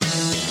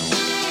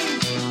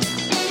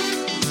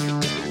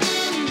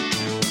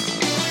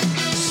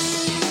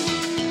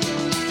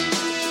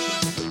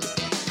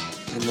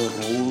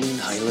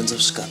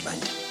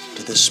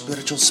the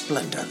spiritual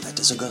splendor that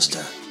is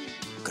Augusta,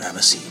 grab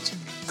a seat,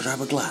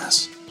 grab a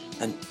glass,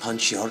 and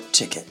punch your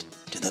ticket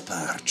to the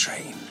Par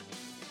Train.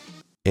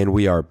 And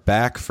we are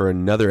back for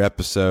another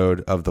episode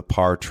of the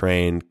Par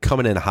Train,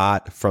 coming in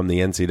hot from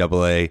the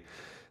NCAA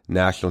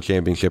National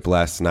Championship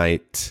last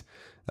night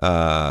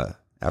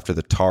after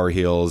the Tar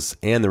Heels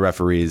and the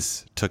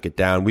referees took it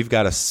down. We've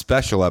got a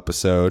special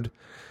episode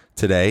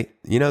today.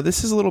 You know,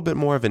 this is a little bit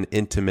more of an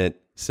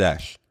intimate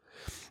sesh.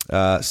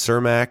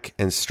 Cermak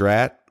and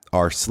Strat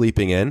are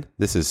sleeping in.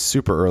 This is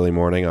super early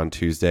morning on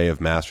Tuesday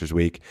of Masters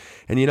Week.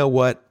 And you know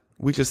what?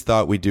 We just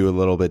thought we'd do a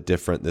little bit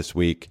different this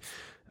week.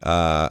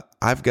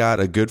 I've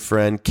got a good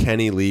friend,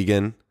 Kenny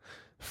Legan,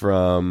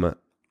 from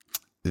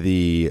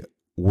the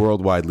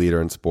worldwide leader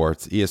in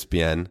sports,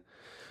 ESPN,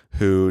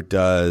 who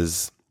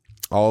does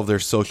all of their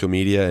social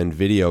media and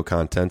video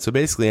content. So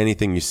basically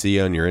anything you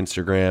see on your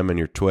Instagram and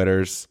your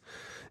Twitters,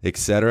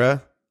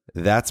 etc.,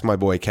 that's my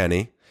boy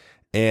Kenny.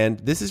 And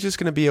this is just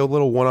going to be a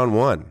little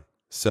one-on-one.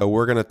 So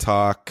we're going to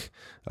talk,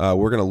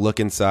 we're going to look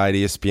inside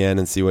ESPN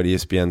and see what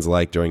ESPN's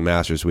like during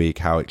Masters Week,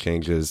 how it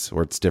changes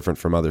or it's different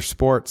from other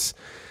sports.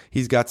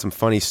 He's got some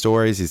funny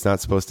stories he's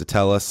not supposed to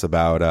tell us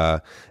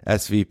about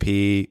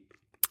SVP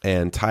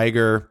and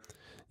Tiger.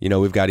 You know,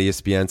 we've got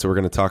ESPN, so we're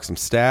going to talk some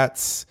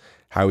stats,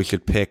 how we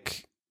should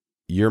pick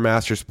your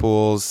Masters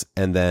pools,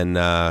 and then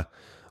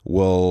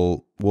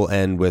we'll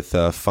end with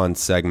a fun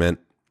segment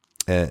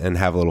and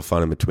have a little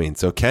fun in between.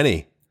 So,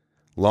 Kenny,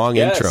 long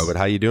intro, but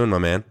how you doing, my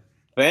man?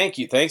 Thank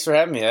you. Thanks for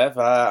having me, Ev.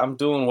 I'm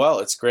doing well.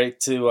 It's great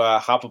to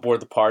hop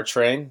aboard the Par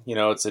Train. You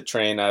know, it's a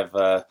train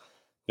I've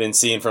been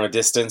seeing from a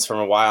distance from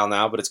a while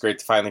now, but it's great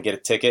to finally get a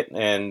ticket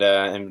and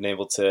been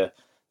able to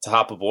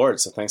hop aboard.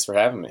 So thanks for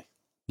having me.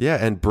 Yeah,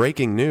 and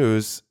breaking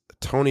news,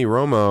 Tony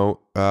Romo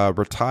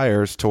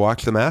retires to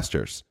watch the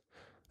Masters.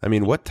 I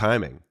mean, what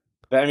timing?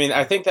 I mean,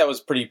 I think that was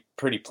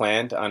pretty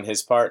planned on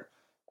his part.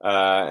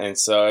 And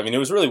so, I mean, it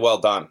was really well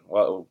done.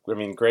 Well, I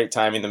mean, great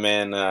timing. The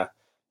man,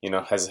 you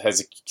know, has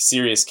a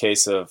serious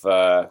case of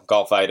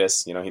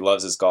golfitis. You know, he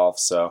loves his golf.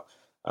 So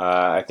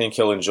I think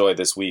he'll enjoy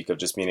this week of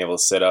just being able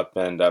to sit up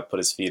and put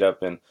his feet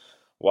up and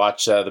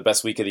watch the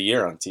best week of the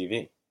year on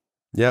TV.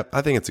 Yep,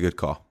 I think it's a good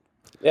call.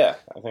 Yeah,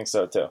 I think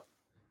so too.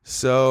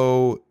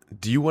 So,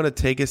 do you want to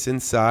take us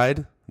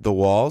inside the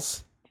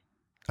walls?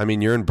 I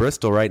mean, you're in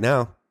Bristol right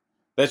now.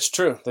 That's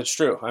true.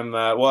 I'm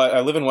well.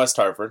 I live in West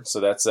Hartford, so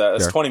that's sure.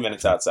 20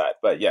 minutes outside.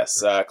 But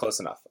yes, close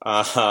enough.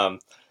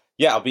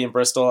 Yeah, I'll be in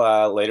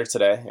Bristol later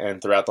today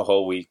and throughout the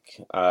whole week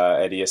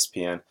at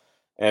ESPN.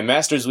 And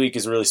Masters Week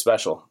is really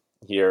special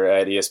here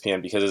at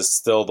ESPN because it's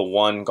still the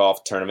one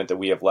golf tournament that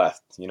we have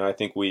left. You know, I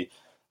think we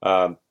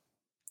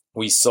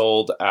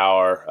sold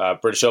our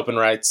British Open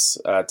rights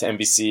to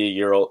NBC a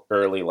year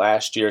early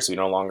last year, so we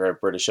no longer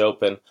have British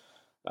Open.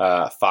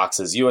 Fox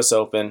has U.S.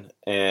 Open,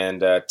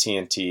 and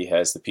TNT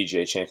has the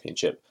PGA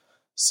Championship.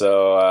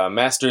 So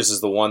Masters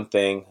is the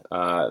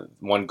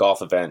one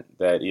golf event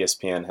that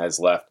ESPN has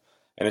left,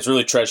 and it's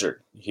really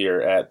treasured here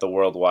at the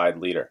worldwide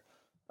leader.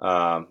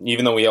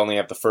 Even though we only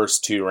have the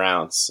first two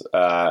rounds,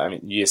 I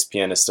mean,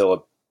 ESPN is still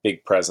a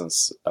big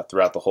presence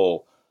throughout the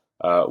whole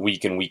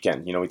week and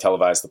weekend. You know, we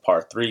televised the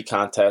Par 3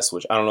 contest,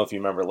 which I don't know if you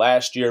remember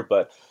last year,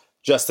 but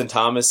Justin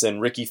Thomas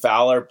and Ricky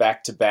Fowler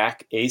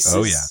back-to-back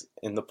aces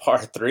in the Par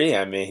 3.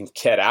 I mean,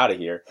 get out of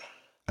here.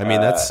 I mean,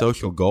 that's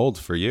social gold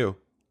for you.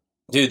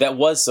 Dude, that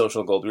was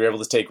social gold. We were able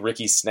to take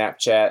Ricky's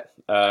Snapchat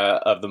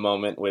of the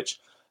moment, which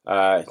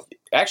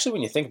actually,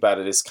 when you think about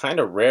it, is kind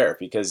of rare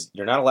because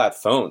you're not allowed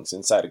phones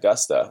inside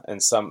Augusta.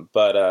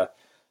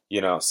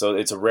 You know, so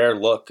it's a rare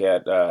look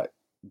at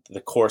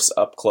the course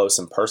up close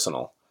and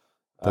personal.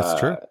 That's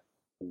true.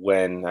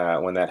 When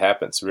that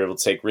happens, we were able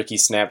to take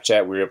Ricky's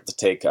Snapchat. We were able to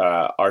take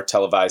our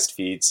televised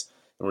feeds,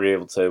 and we were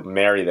able to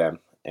marry them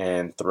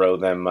and throw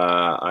them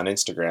on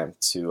Instagram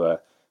to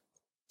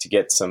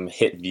get some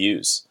hit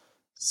views.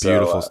 So,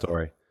 beautiful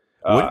story.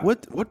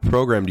 What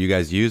program do you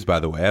guys use, by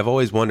the way? I've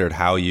always wondered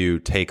how you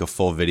take a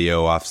full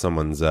video off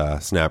someone's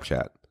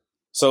Snapchat.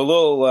 So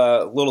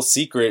a little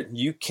secret: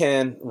 you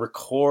can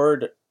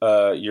record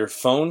your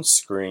phone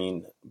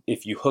screen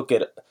if you hook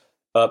it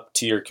up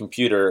to your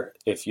computer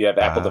if you have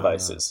Apple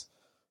devices.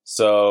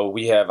 So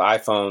we have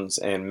iPhones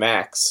and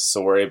Macs,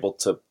 so we're able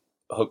to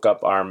hook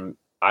up our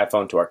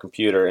iPhone to our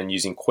computer, and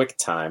using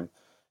QuickTime,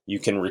 you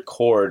can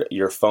record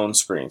your phone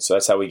screen. So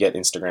that's how we get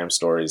Instagram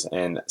stories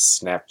and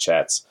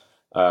Snapchats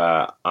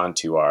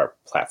onto our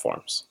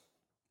platforms.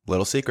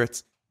 Little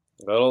secrets.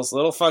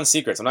 Little fun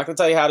secrets. I'm not going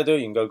to tell you how to do it.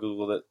 You can go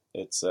Google it.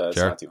 It's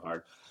not too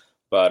hard.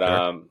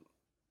 But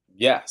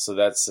yeah, so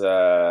that's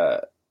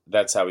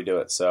how we do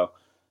it. So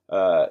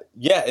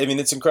yeah, I mean,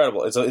 it's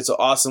incredible. It's an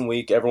awesome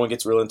week. Everyone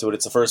gets real into it.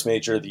 It's the first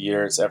major of the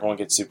year. Everyone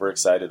gets super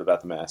excited about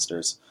the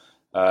Masters.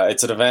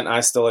 It's an event I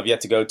still have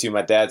yet to go to.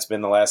 My dad's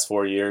been the last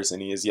 4 years, and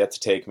he has yet to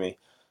take me.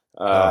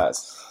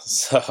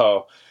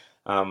 So,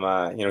 you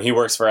know, he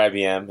works for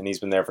IBM, and he's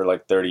been there for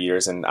like 30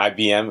 years. And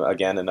IBM,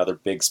 again, another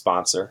big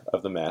sponsor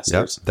of the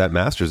Masters. Yep, that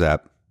Masters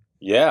app.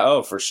 Yeah,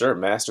 oh, for sure.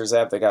 Masters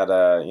app. They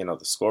got, you know,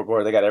 the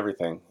scoreboard. They got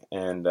everything,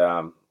 and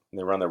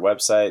they run their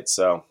website.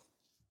 So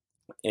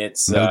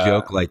It's No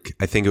joke. Like,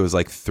 I think it was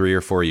like 3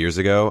 or 4 years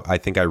ago. I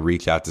think I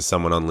reached out to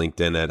someone on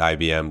LinkedIn at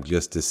IBM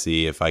just to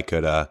see if I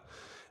could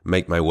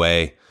make my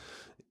way,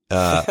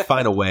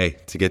 find a way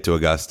to get to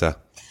Augusta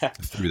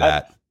through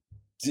that.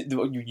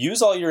 You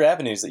use all your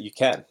avenues that you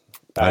can.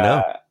 I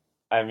know.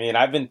 I mean,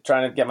 I've been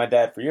trying to get my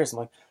dad for years.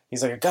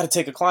 He's like, I got to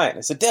take a client.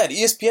 I said, Dad,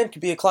 ESPN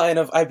could be a client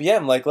of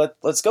IBM. Like,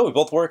 let's go. We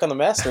both work on the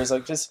Masters.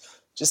 Like,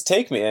 just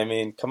take me. I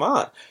mean, come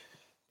on.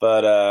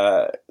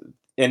 But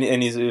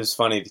it was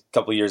funny. A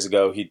couple of years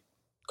ago, he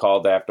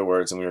called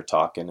afterwards, and we were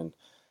talking, and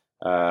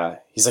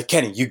he's like,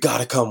 Kenny, you got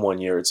to come one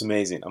year. It's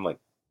amazing. I'm like,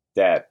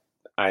 Dad,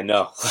 I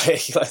know.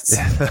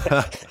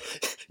 Like,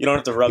 you don't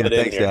have to rub it in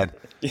thanks, here. Dad.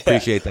 Yeah.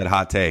 Appreciate that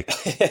hot take.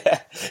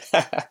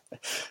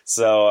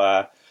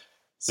 So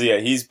yeah,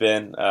 he's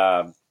been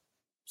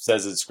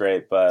says it's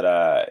great,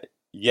 but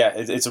yeah,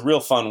 it's a real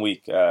fun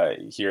week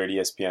here at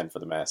ESPN for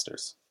the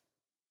Masters.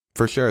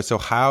 For sure. So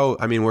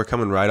we're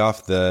coming right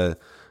off the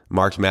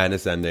March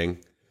Madness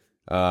ending.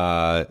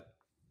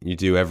 You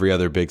do every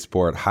other big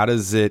sport. How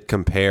does it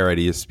compare at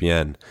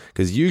ESPN?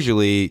 Because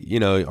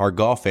usually, our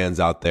golf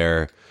fans out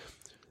there,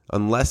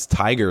 unless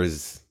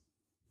Tiger's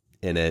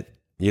in it,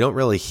 you don't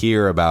really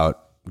hear about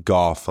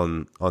golf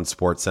on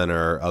SportsCenter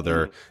or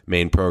other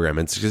main program.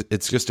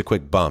 It's just a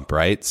quick bump,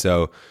 right?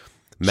 So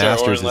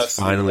Masters is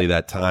finally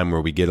that time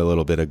where we get a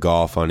little bit of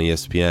golf on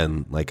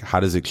ESPN. Like, how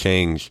does it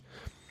change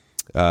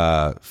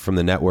from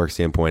the network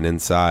standpoint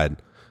inside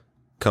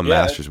come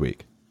Masters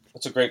week?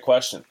 That's a great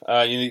question.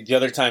 The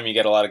other time you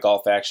get a lot of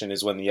golf action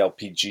is when the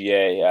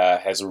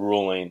LPGA has a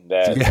ruling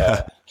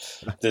that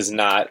is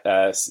not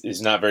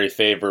very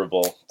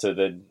favorable to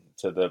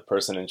the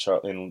person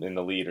in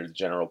the lead or the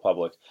general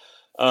public.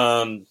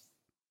 They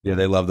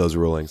love those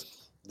rulings.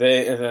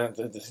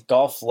 The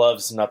golf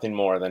loves nothing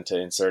more than to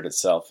insert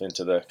itself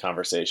into the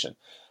conversation.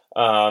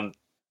 But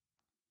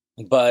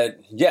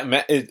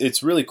yeah,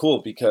 it's really cool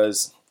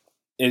because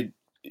it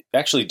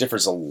actually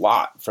differs a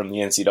lot from the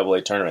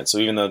NCAA tournament. So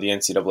even though the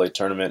NCAA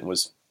tournament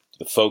was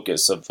the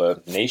focus of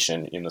the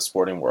nation in the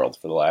sporting world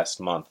for the last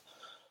month,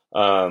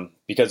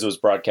 because it was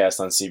broadcast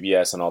on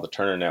CBS and all the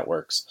Turner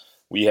networks,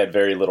 we had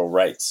very little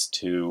rights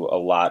to a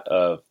lot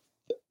of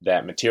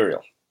that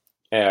material.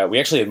 We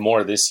actually had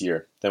more this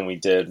year than we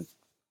did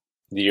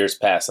the years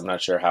past. I'm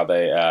not sure how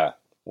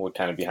what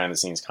kind of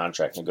behind-the-scenes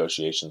contract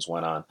negotiations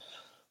went on.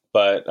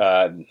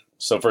 But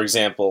so, for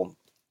example,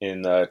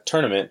 in the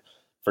tournament,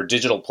 for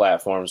digital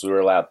platforms, we were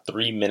allowed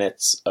 3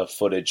 minutes of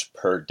footage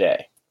per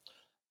day.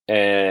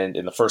 And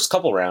in the first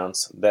couple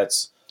rounds,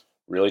 that's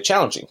really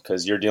challenging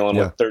because you're dealing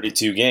with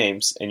 32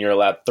 games and you're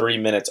allowed 3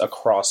 minutes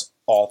across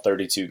all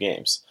 32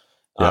 games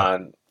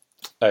on,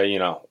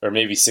 or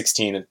maybe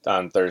 16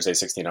 on Thursday,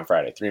 16 on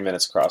Friday, 3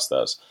 minutes across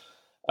those.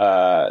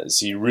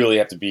 So you really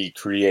have to be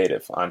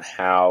creative on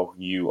how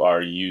you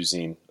are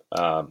using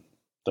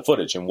the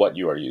footage and what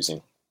you are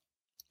using.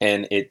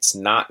 And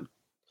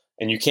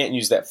you can't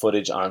use that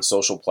footage on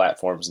social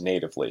platforms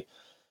natively.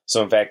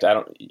 So in fact,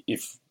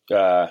 if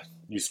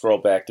you scroll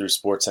back through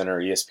SportsCenter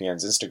or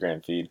ESPN's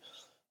Instagram feed,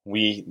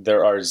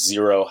 there are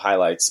 0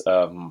 highlights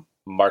of of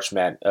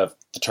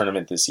the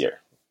tournament this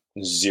year.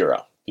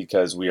 0,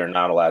 because we are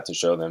not allowed to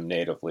show them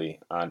natively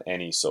on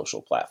any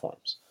social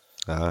platforms.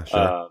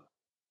 Sure.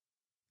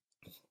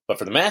 But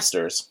for the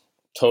Masters,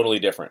 totally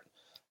different,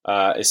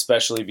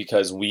 especially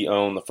because we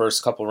own the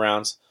first couple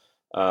rounds.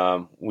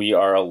 We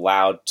are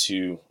allowed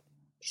to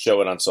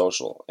show it on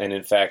social. And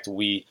in fact,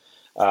 we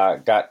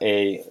got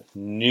a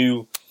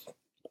new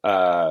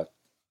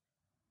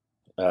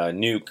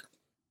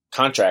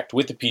contract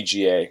with the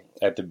PGA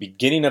at the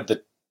beginning of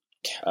the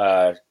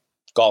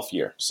golf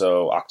year,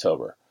 so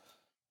October.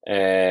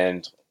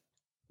 And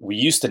we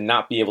used to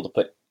not be able to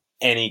put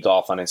any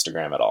golf on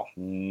Instagram at all.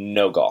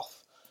 No golf.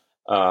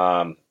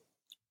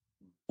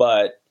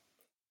 But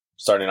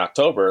starting in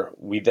October,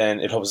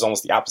 it was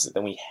almost the opposite.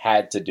 Then we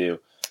had to do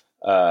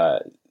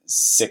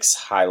 6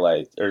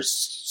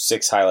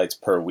 highlights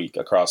per week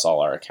across all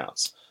our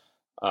accounts.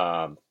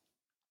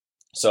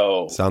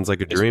 So sounds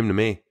like a dream to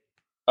me.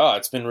 Oh,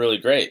 it's been really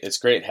great. It's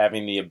great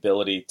having the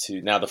ability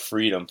the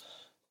freedom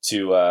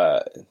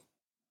to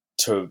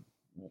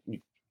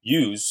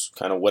use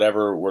kind of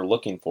whatever we're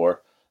looking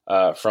for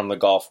from the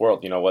golf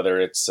world. Whether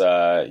it's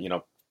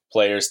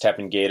players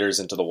tapping gators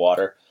into the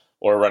water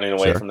or running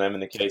away from them in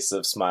the case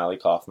of Smiley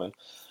Kaufman.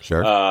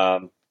 Sure.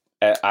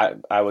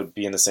 I would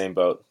be in the same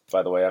boat.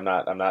 By the way, I'm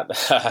not I'm not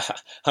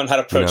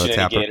approaching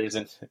any gators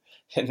and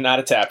not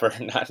a tapper,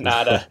 not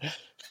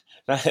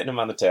hitting them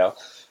on the tail.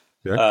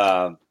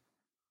 Sure.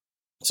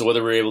 So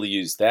whether we're able to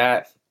use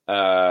that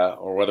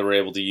or whether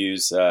we're able to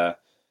use I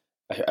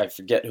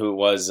forget who it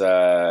was.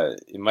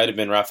 It might have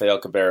been Rafael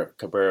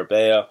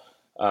Cabrera-Bello.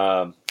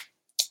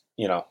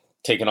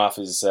 Taking off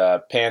his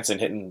pants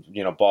and hitting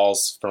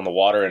balls from the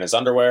water in his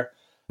underwear.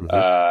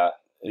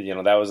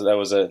 Mm-hmm. That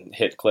was a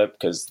hit clip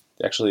because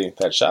actually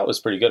that shot was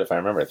pretty good if I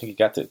remember. I think he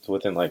got to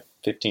within like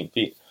 15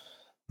 feet.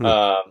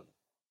 But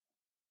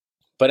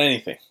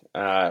anything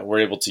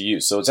we're able to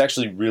use, so it's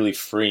actually really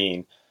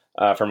freeing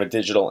from a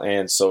digital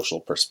and social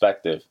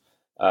perspective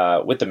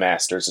with the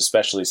Masters,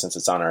 especially since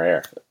it's on our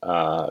air.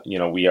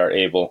 We are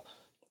able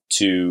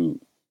to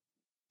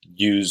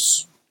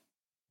use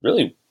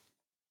really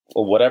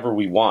whatever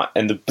we want.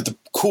 But the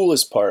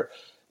coolest part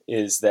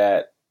is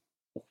that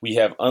we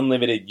have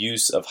unlimited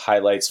use of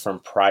highlights from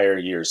prior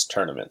year's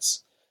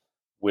tournaments,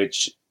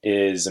 which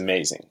is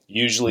amazing.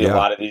 Usually a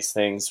lot of these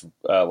events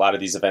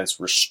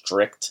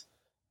restrict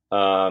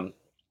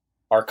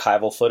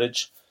archival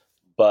footage,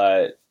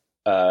 but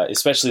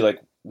especially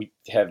like we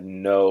have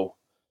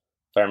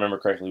if I remember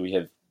correctly, we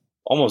have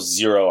almost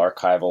zero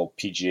archival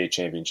PGA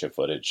Championship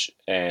footage,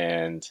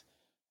 and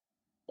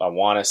I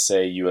want to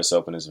say U.S.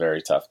 Open is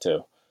very tough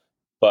too.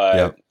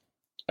 But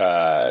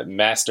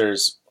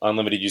Masters,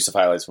 unlimited use of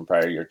highlights from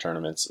prior year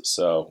tournaments.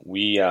 So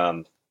we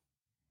are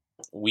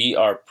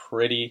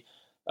pretty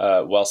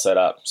well set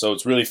up. So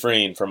it's really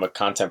freeing from a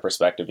content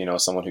perspective,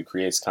 someone who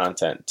creates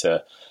content,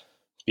 to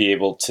be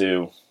able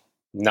to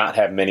not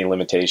have many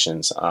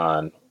limitations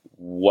on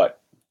what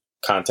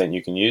content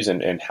you can use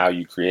and how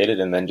you create it,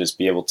 and then just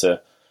be able to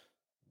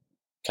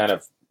kind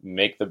of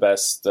make the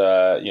best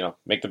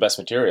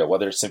material,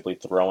 whether it's simply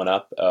throwing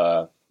up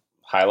a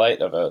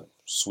highlight of a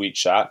sweet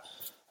shot,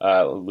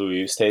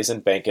 Louis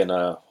Oosthuizen banking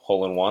a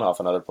hole-in-one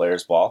off another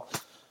player's ball,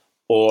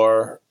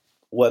 or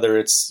whether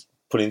it's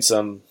putting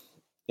some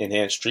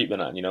enhanced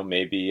treatment on,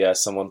 maybe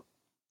someone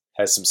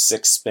has some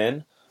sick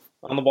spin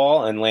on the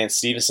ball and Lance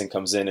Stevenson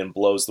comes in and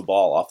blows the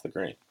ball off the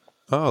green.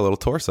 Oh, a little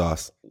tour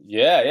sauce.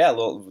 Yeah,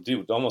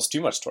 almost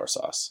too much tour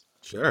sauce.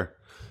 Sure.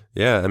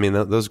 Yeah, I mean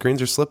those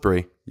greens are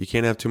slippery. You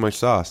can't have too much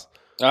sauce.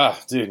 Ah,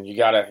 dude, you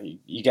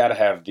gotta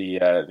have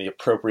the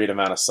appropriate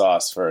amount of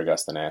sauce for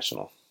Augusta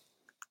National.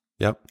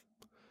 Yep.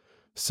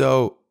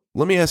 So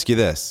let me ask you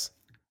this.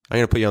 I'm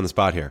going to put you on the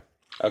spot here.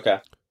 Okay.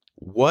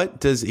 What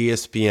does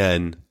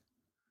ESPN,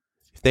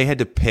 if they had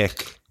to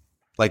pick,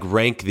 like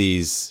rank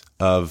these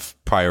of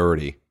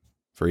priority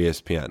for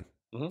ESPN?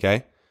 Mm-hmm.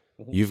 Okay.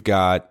 Mm-hmm. You've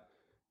got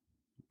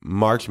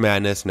March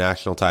Madness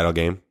national title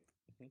game.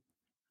 Mm-hmm.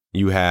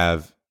 You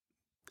have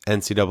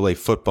NCAA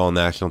football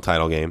national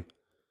title game.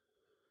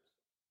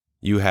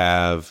 You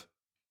have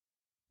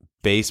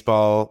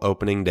baseball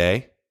opening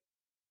day,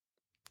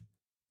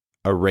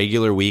 a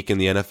regular week in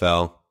the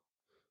NFL,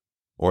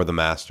 or the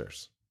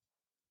Masters?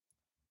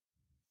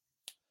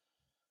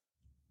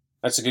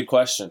 That's a good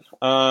question.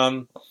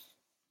 How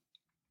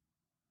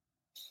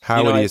would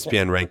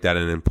ESPN rank that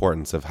in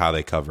importance of how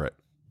they cover it?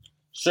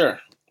 Sure.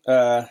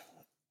 It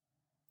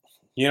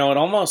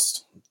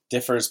almost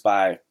differs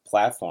by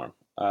platform.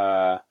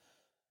 NFL's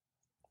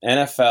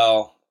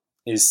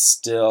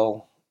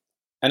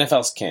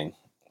king,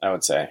 I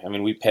would say. I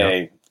mean, we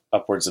pay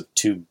upwards of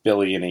 $2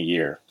 billion a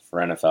year for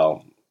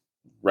NFL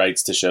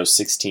rights to show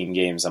 16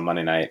 games on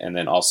Monday night, and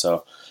then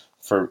also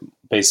for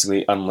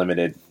basically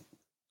unlimited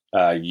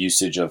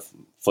usage of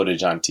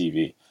footage on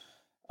TV.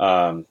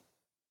 So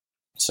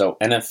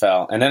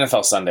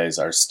NFL Sundays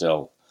are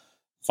still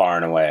far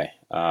and away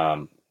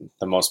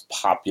the most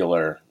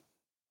popular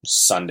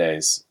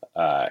Sundays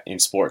in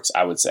sports,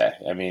 I would say.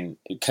 I mean,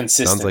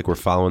 consistent. Sounds like we're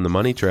following the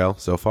money trail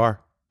so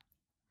far.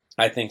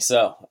 I think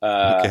so.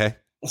 Okay.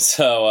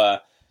 So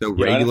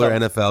regular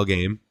NFL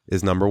game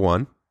is number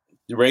one.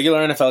 The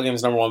regular NFL game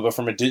is number one, but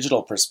from a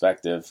digital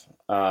perspective,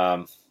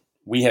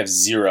 we have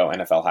zero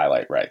NFL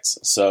highlight rights.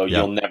 So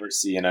you'll never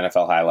see an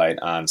NFL highlight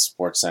on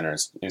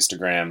SportsCenter's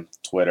Instagram,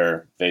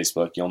 Twitter,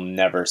 Facebook. You'll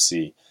never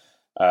see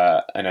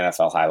an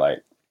NFL highlight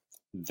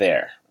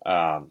there.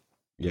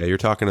 You're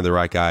talking to the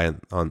right guy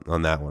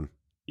on that one.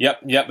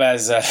 Yep.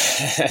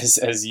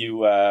 As you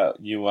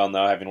well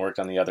know, having worked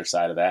on the other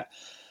side of that.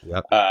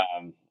 Yep.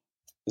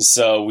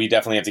 So we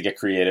definitely have to get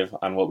creative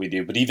on what we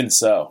do. But even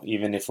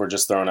if we're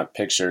just throwing up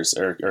pictures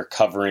or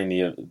covering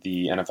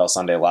the NFL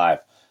Sunday Live,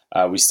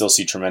 we still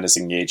see tremendous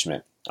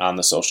engagement on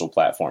the social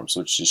platforms,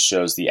 which just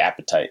shows the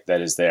appetite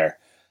that is there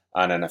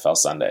on NFL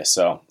Sunday.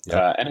 So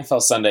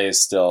NFL Sunday is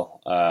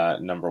still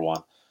number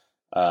one.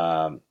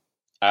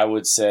 I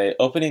would say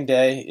opening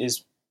day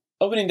is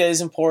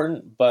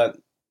important, but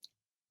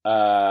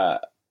I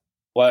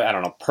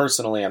don't know.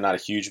 Personally, I'm not a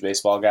huge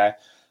baseball guy.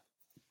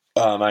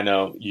 I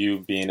know you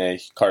being a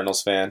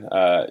Cardinals fan,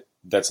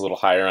 that's a little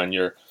higher on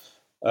your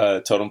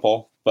totem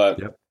pole, but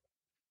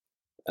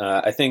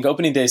I think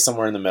opening day is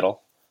somewhere in the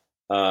middle.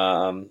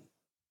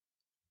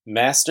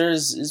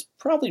 Masters is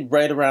probably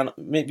right around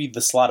maybe the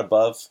slot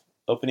above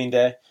opening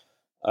day.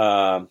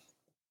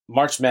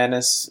 March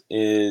Madness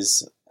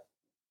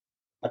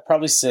I'd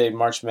probably say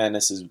March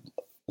Madness is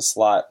a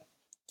slot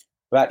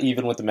about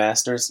even with the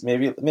Masters,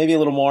 maybe a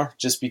little more,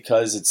 just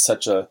because it's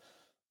such a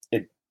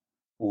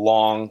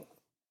long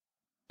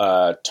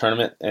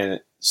tournament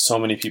and so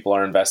many people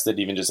are invested,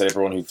 even just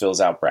everyone who fills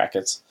out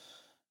brackets.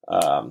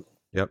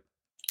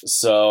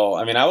 So,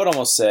 I mean, I would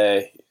almost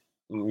say,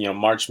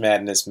 March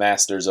Madness,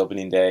 Masters,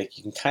 opening day,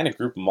 you can kind of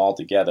group them all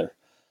together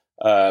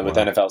with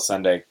NFL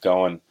Sunday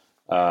going,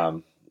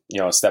 a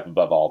step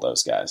above all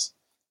those guys.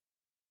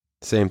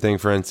 Same thing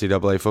for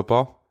NCAA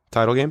football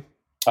title game?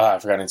 I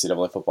forgot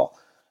NCAA football.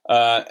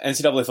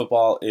 NCAA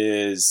football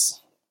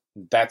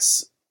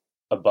that's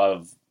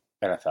above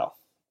NFL.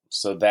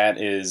 So that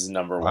is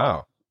number one.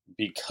 Wow.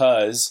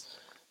 Because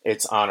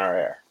it's on our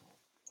air.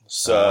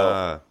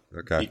 So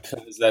okay.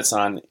 because that's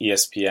on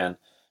ESPN,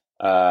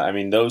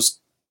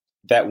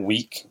 that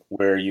week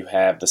where you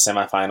have the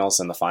semifinals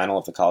and the final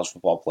of the college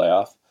football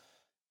playoff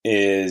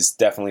is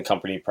definitely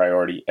company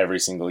priority every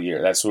single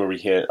year. That's where we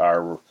hit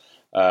our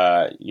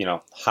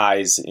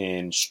highs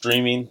in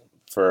streaming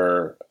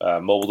for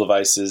mobile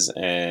devices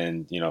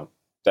and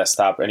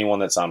desktop. Anyone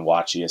that's on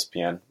Watch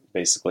ESPN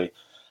basically,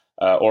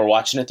 or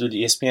watching it through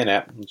the ESPN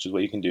app, which is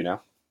what you can do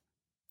now.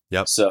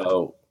 Yep.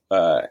 So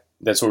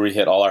that's where we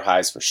hit all our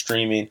highs for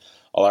streaming,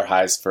 all our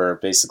highs for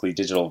basically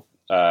digital,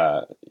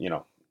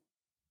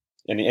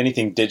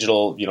 anything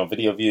digital,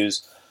 video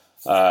views.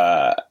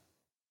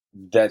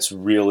 That's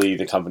really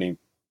the company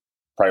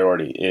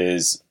priority,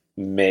 is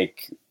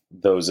make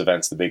those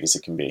events the biggest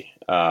it can be,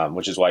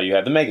 which is why you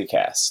have the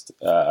megacast,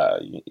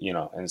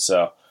 and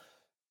so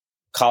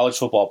college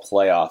football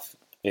playoff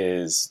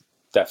is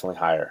definitely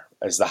higher,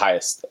 as the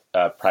highest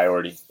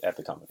priority at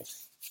the company.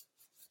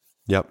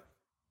 Yep.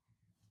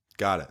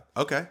 Got it.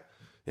 Okay.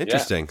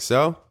 Interesting. Yeah.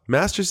 So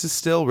Masters is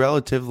still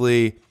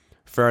relatively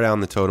far down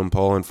the totem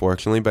pole,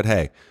 unfortunately, but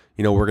hey,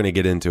 we're going to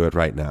get into it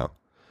right now.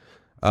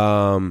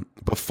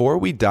 Before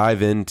we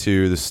dive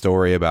into the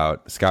story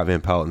about Scott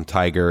Van Pelt and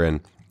Tiger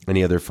and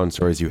any other fun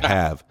stories you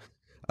have,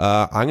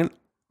 I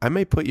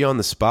may put you on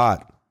the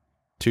spot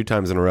 2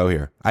 times in a row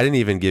here. I didn't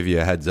even give you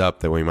a heads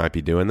up that we might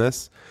be doing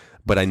this,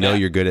 but I know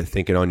you're good at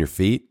thinking on your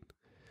feet.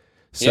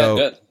 So,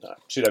 good.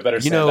 Shoot, I better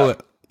stand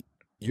up.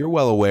 You're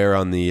well aware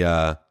on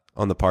the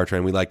Par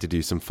Train, we like to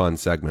do some fun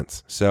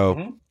segments.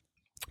 So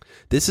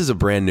This is a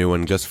brand new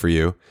one just for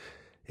you.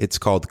 It's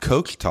called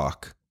Coach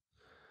Talk.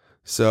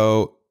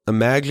 So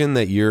imagine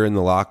that you're in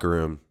the locker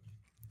room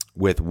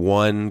with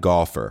one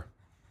golfer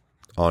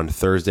on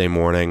Thursday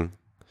morning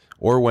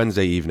or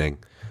Wednesday evening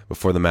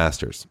before the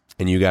Masters,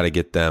 and you got to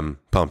get them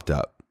pumped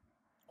up.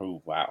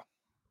 Oh, wow.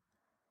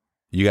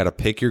 You got to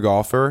pick your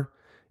golfer,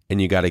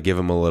 and you got to give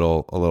them a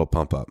little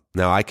pump up.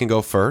 Now, I can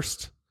go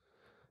first.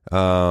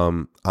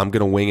 I'm going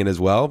to wing it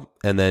as well,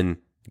 and then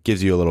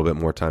gives you a little bit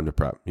more time to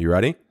prep. You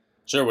ready?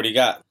 Sure. What do you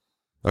got?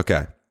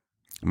 Okay.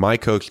 My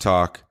Coach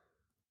Talk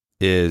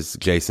is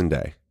Jason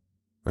Day.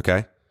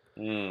 Okay?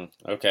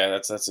 Okay,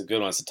 that's a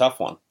good one. It's a tough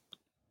one.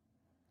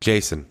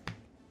 Jason,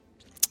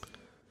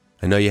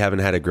 I know you haven't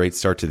had a great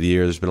start to the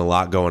year. There's been a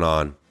lot going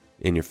on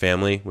in your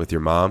family with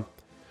your mom.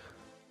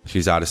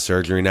 She's out of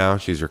surgery now.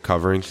 She's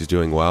recovering. She's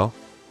doing well.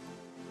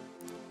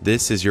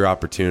 This is your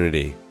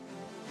opportunity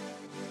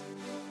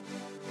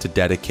to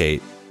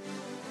dedicate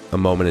a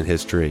moment in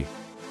history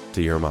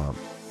to your mom.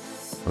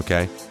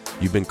 Okay?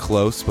 You've been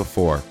close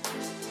before.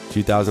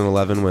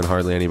 2011, when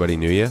hardly anybody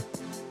knew you,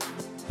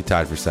 you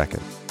tied for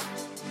second.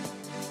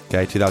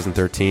 Okay,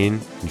 2013, you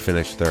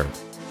finished third.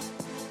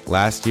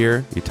 Last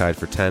year, you tied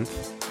for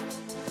 10th.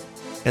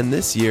 And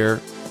this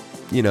year,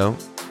 you're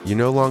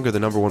no longer the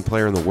number one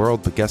player in the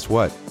world, but guess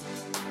what?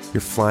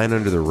 You're flying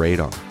under the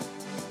radar.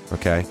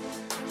 Okay?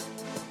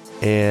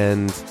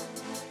 And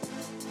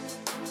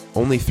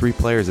only 3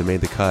 players have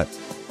made the cut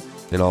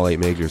in all 8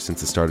 majors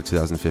since the start of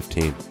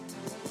 2015.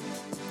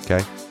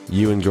 Okay?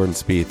 You and Jordan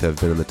Spieth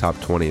have been in the top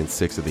 20 in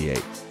 6 of the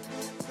 8.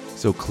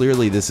 So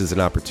clearly this is an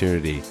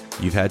opportunity.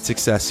 You've had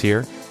success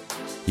here.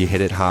 You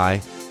hit it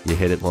high. You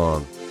hit it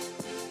long.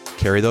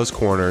 Carry those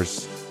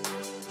corners.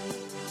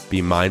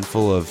 Be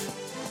mindful of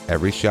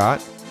every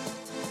shot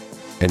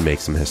and make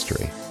some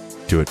history.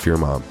 Do it for your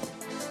mom.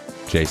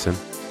 Jason,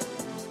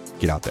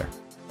 get out there.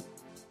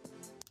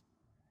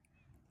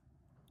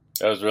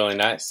 That was really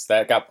nice.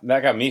 That got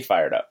me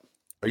fired up.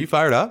 Are you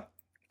fired up?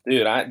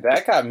 Dude,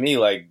 that got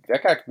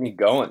me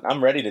going.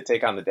 I'm ready to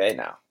take on the day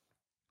now.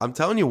 I'm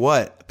telling you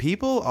what,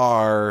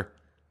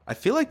 I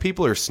feel like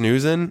people are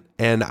snoozing,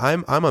 and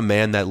I'm a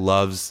man that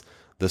loves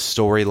the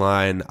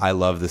storyline. I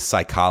love the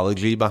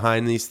psychology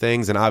behind these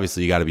things, and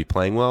obviously you got to be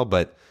playing well,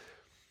 but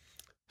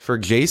for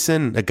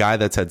Jason, a guy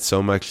that's had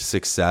so much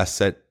success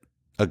at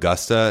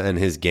Augusta and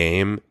his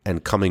game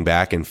and coming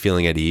back and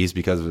feeling at ease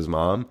because of his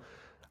mom,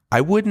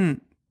 I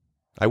wouldn't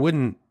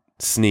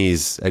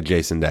sneeze at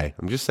Jason Day.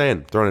 I'm just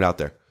saying, throwing it out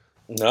there.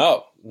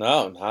 No,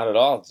 not at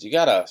all. You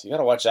gotta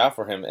watch out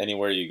for him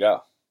anywhere you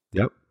go.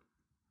 Yep.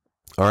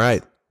 All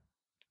right.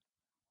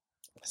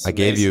 That's I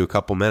gave you a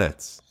couple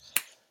minutes.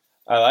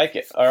 I like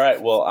it. All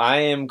right. Well,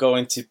 I am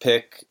going to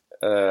pick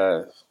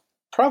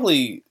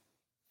probably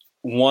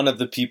one of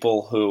the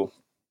people who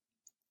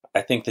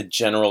I think the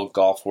general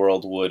golf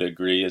world would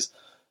agree is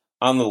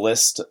on the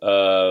list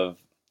of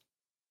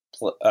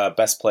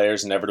best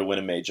players never to win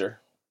a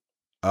major.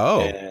 Oh.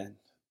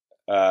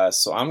 And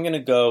so I'm going to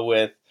go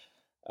with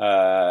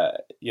a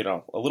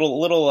little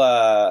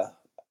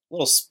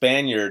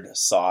Spaniard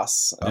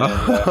sauce. And,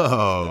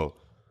 I'm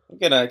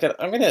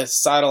gonna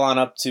sidle on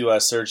up to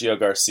Sergio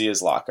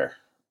Garcia's locker.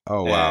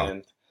 Oh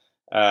wow!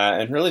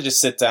 And really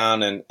just sit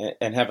down and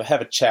have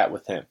a chat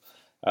with him.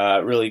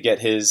 Really get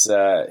his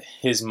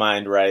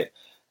mind right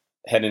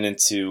heading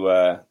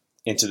into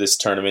this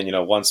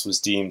tournament. Once was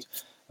deemed,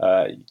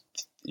 who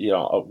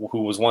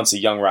was once a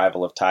young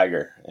rival of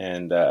Tiger,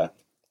 and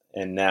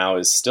and now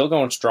is still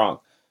going strong,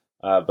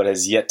 but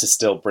has yet to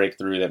still break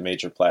through that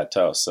major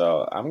plateau.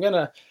 So I'm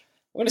gonna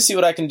see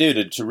what I can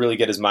do to really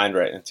get his mind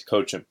right and to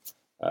coach him.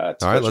 All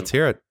right, let's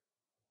hear it.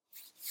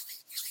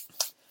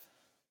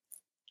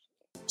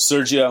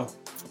 Sergio,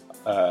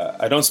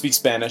 I don't speak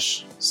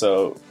Spanish,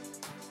 so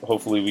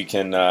hopefully we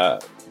can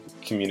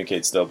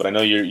communicate still. But I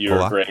know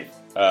you're great.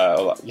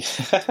 Off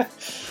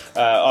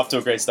to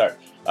a great start.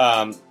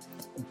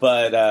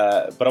 But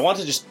I want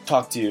to just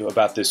talk to you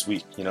about this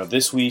week.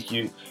 This week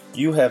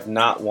you have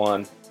not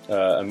won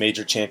a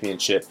major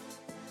championship,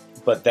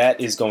 but that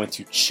is going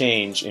to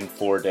change in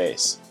 4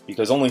 days,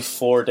 because only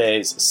 4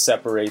 days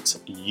separates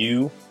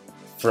you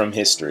from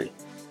history.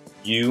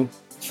 You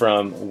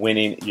from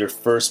winning your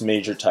first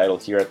major title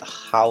here at the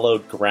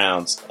hallowed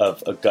grounds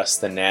of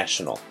Augusta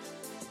National.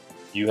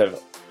 You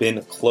have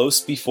been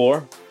close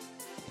before,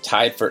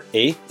 tied for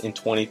 8th in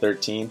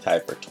 2013,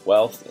 tied for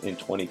 12th in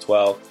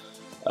 2012.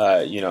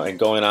 And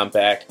going on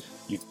back,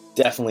 you've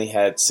definitely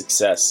had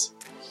success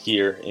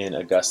here in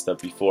Augusta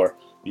before.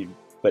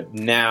 But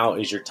now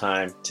is your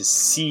time to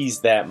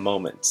seize that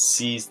moment,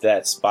 seize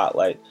that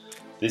spotlight.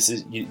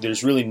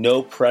 There's really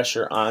no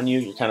pressure on you.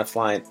 You're kind of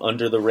flying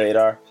under the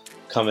radar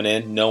coming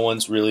in. No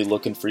one's really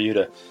looking for you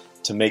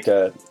to make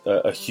a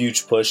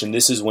huge push. And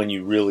this is when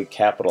you really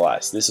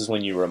capitalize. This is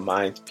when you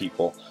remind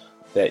people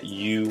that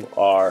you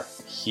are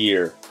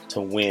here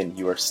to win.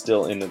 You are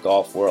still in the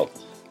golf world.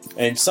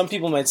 And some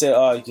people might say,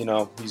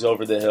 he's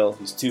over the hill,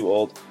 he's too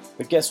old.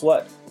 But guess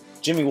what?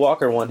 Jimmy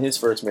Walker won his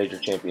first major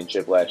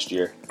championship last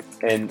year.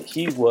 And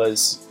he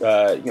was,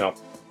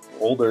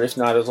 older, if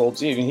not as old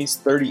as you. I mean, he's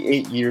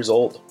 38 years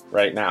old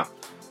right now.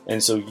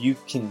 And so you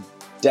can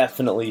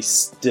definitely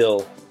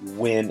still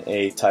win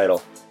a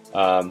title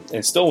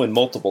and still win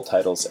multiple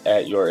titles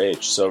at your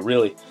age. So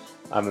really,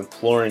 I'm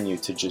imploring you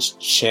to just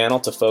channel,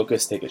 to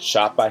focus, take it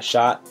shot by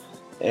shot,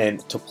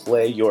 and to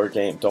play your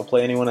game. Don't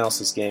play anyone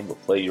else's game,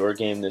 but play your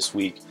game this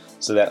week,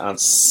 so that on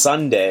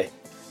Sunday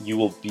you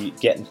will be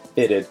getting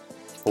fitted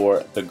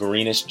for the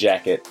greenest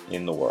jacket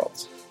in the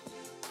world.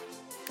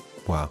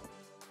 Wow.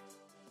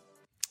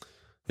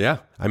 Yeah.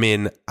 I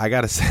mean, I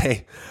got to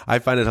say, I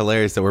find it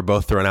hilarious that we're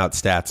both throwing out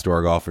stats to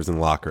our golfers in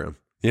the locker room.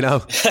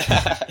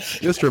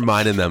 Just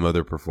reminding them of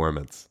their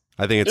performance.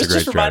 I think it's a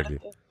great strategy.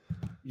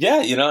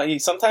 Yeah.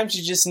 Sometimes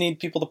you just need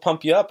people to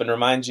pump you up and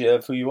remind you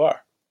of who you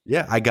are.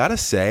 Yeah. I got to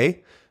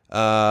say,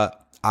 I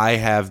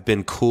have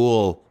been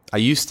cool. I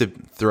used to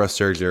throw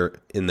Sergio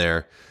in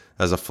there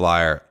as a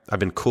flyer. I've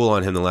been cool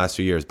on him the last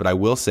few years, but I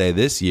will say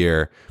this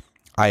year,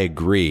 I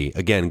agree.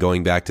 Again,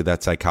 going back to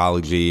that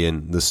psychology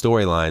and the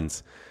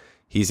storylines,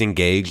 he's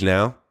engaged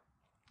now.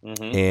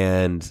 Mm-hmm.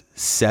 And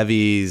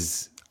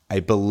Sevy's, I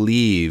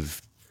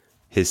believe,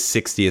 his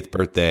 60th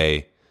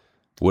birthday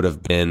would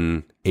have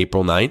been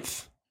April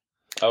 9th.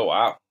 Oh,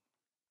 wow.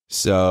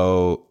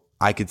 So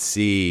I could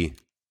see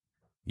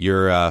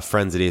your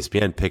friends at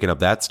ESPN picking up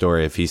that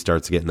story if he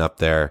starts getting up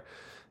there.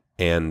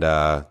 And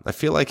I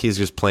feel like he's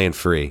just playing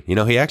free.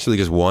 He actually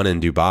just won in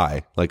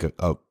Dubai like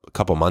a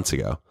couple months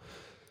ago.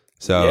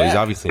 So he's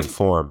obviously in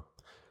form.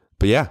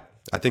 But yeah,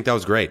 I think that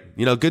was great.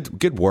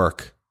 Good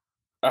work.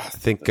 I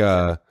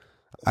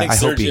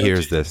hope he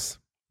hears this.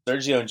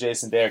 Sergio and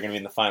Jason Day are going to be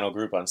in the final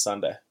group on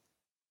Sunday.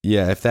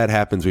 Yeah, if that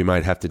happens, we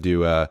might have to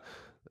do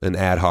an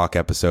ad hoc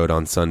episode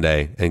on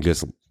Sunday and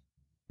just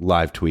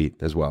live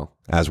tweet as well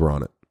as we're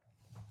on it.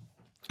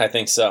 I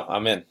think so.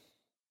 I'm in.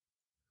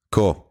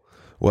 Cool.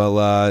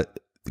 Well,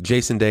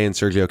 Jason Day and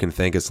Sergio can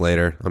thank us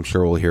later. I'm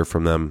sure we'll hear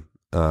from them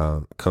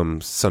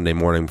come Sunday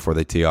morning before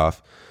they tee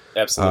off.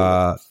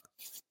 Absolutely.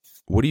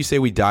 What do you say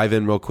we dive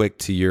in real quick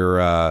to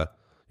your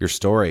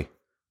story?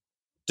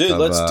 Dude,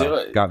 let's do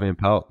it. Scott Van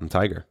Pelt and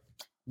Tiger.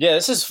 Yeah,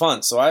 this is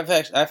fun. So I've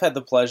had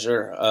the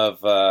pleasure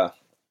of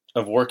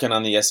working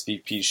on the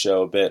SVP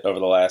show a bit over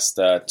the last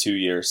 2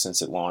 years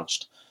since it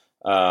launched,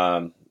 year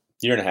and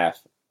a half,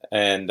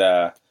 and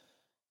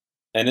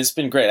it's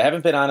been great. I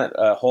haven't been on it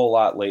a whole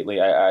lot lately.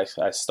 I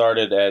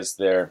started as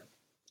their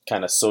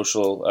kind of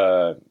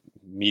social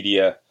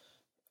media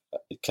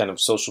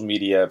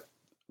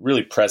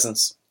really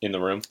presence in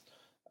the room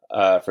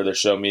for their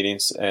show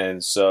meetings,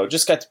 and so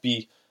just got to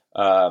be.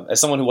 As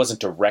someone who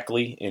wasn't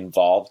directly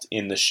involved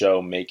in the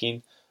show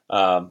making,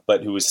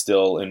 but who was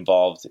still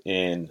involved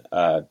in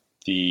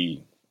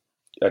the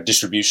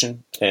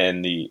distribution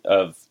and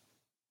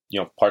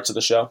parts of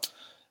the show,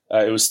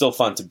 it was still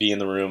fun to be in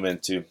the room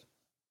and to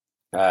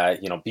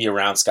be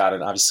around Scott.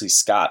 And obviously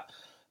Scott,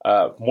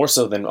 more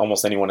so than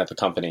almost anyone at the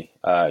company,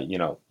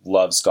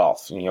 loves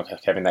golf.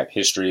 Having that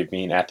history of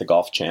being at the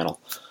Golf Channel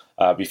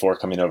before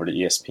coming over to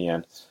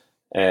ESPN.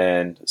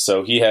 And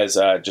so he has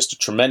just a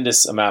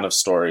tremendous amount of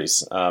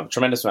stories,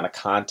 tremendous amount of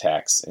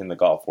contacts in the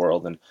golf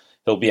world. And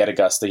he'll be at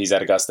Augusta. He's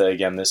at Augusta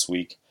again this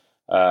week,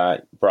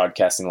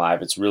 broadcasting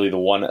live. It's really the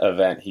one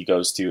event he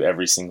goes to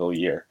every single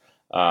year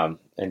and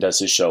does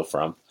his show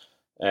from.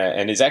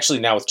 And is actually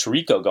now with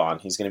Tirico gone.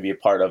 He's going to be a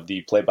part of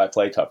the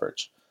play-by-play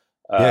coverage.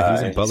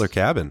 He's in Butler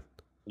Cabin.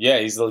 Yeah,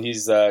 he's going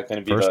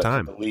to be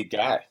the lead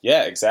guy.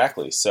 Yeah,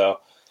 exactly.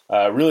 So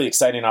really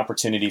exciting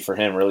opportunity for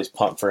him, really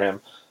pumped for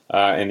him.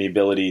 and the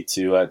ability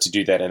to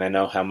do that. And I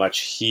know how much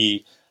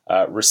he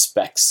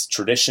respects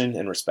tradition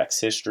and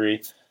respects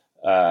history.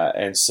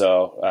 And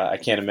so I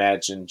can't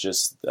imagine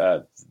just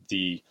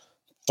the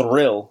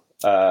thrill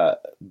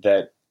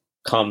that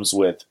comes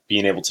with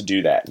being able to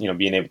do that,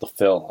 being able to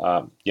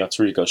fill,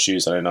 Tarico's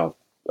shoes. And I know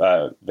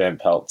Van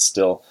Pelt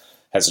still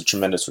has a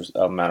tremendous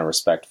amount of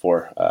respect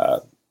for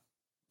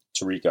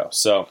Tarico.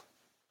 So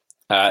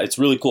it's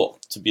really cool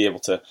to be able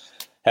to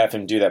have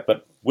him do that.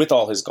 But with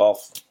all his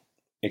golf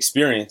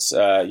experience,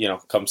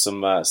 comes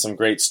some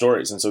great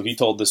stories. And so he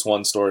told this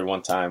one story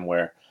one time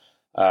where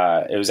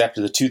it was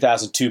after the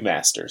 2002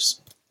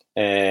 Masters,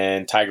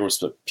 and Tiger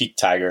was peak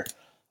Tiger,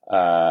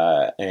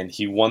 and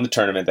he won the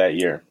tournament that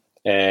year.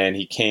 And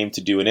he came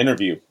to do an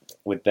interview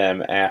with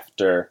them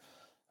after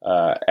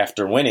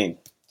winning,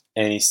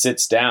 and he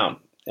sits down,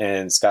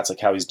 and Scott's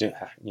like, "How he's doing?"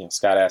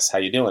 Scott asks, "How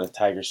you doing?" And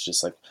Tiger's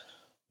just like,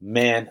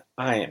 "Man,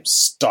 I am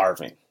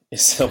starving."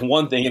 It's the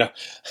one thing,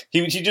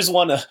 he just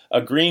won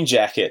a green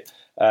jacket,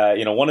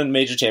 won a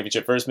major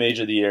championship, first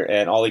major of the year,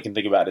 and all he can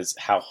think about is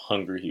how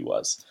hungry he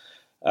was.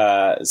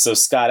 So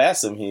Scott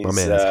asked him, my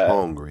man is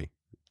hungry.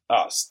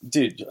 Oh,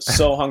 dude,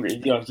 so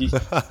hungry. He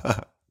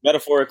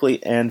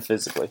metaphorically and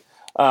physically.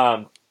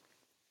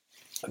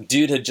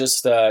 Dude had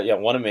just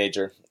won a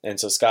major, and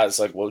so Scott's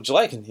like, "What would you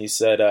like?" And he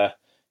said,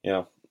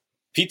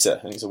 "Pizza."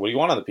 And he said, "What do you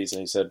want on the pizza?"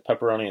 And he said,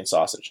 "Pepperoni and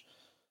sausage."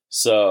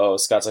 So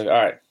Scott's like, "All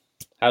right,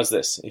 how's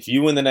this? If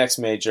you win the next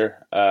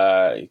major,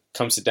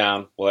 come sit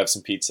down. We'll have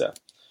some pizza."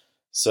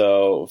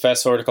 So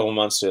fast forward a couple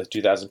months to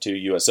 2002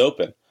 U.S.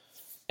 Open,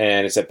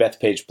 and it's at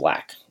Bethpage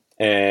Black,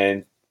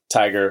 and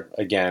Tiger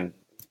again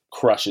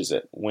crushes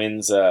it,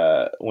 wins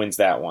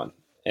that one,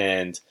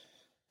 and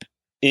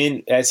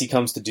as he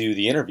comes to do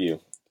the interview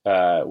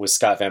with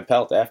Scott Van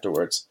Pelt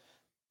afterwards,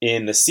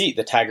 in the seat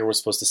that Tiger was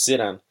supposed to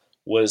sit on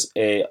was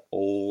a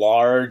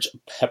large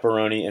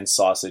pepperoni and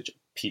sausage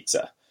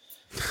pizza.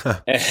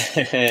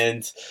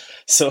 And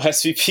so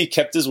SVP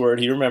kept his word.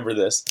 He remembered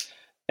this.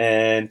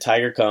 And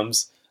Tiger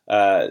comes,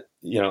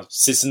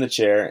 sits in the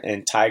chair,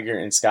 and Tiger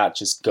and Scott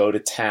just go to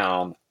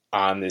town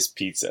on this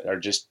pizza, or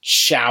just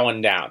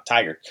chowing down.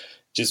 Tiger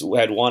just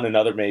had won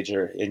another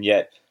major, and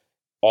yet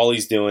all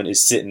he's doing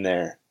is sitting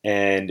there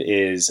and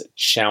is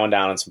chowing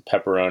down on some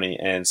pepperoni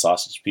and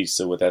sausage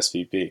pizza with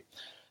SVP.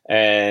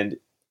 And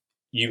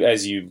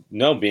as you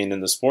know, being in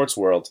the sports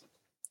world,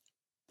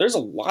 there's a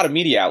lot of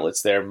media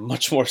outlets there,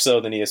 much more so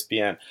than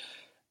ESPN.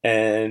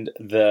 And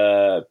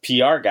the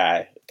PR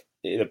guy,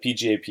 the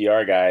PGA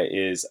PR guy,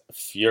 is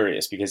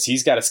furious because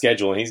he's got a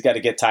schedule and he's got to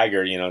get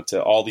Tiger,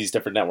 to all these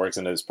different networks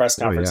and his press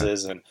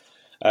conferences and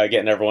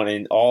getting everyone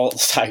in. All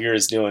Tiger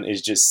is doing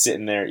is just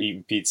sitting there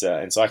eating pizza.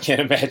 And so I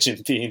can't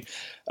imagine being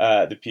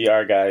the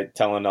PR guy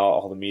telling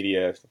all the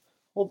media,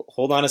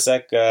 hold on a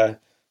sec,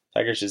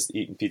 Tiger's just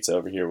eating pizza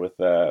over here with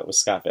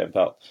Scott Van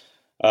Pelt.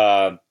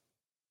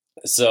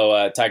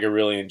 So Tiger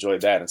really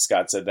enjoyed that, and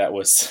Scott said that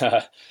was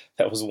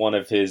one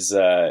of his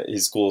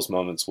coolest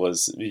moments,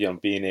 was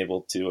being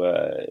able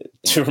to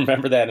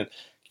remember that. And can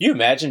you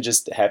imagine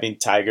just having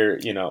Tiger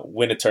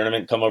win a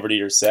tournament, come over to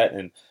your set,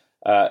 and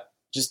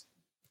just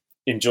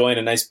enjoying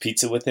a nice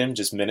pizza with him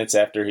just minutes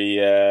after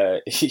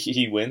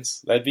he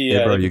wins? That'd be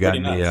hey bro, you got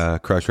any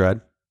crush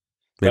red?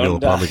 Maybe a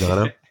little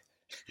Parmigiano.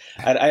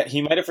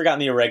 He might have forgotten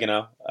the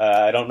oregano.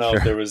 I don't know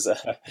if there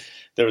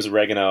was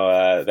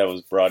oregano that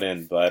was brought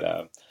in,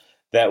 but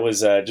that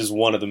was just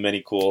one of the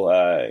many cool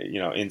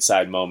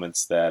inside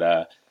moments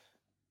that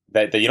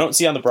you don't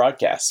see on the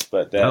broadcast,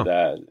 but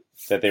that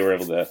they were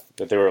able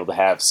to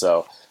have.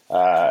 So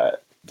that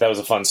was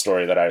a fun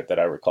story that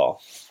I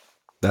recall.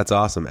 That's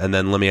awesome. And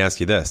then let me ask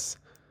you this: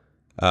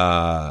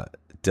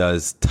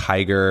 does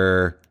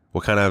Tiger,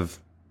 what kind of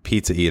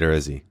pizza eater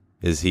is he?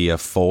 Is he a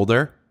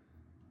folder,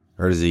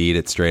 or does he eat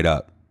it straight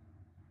up?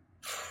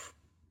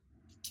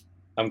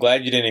 I'm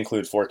glad you didn't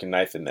include fork and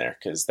knife in there,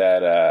 because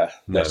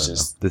that's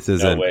just this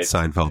isn't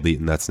Seinfeld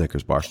eating that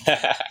Snickers bar.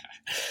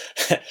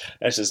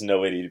 That's just no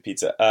way to eat a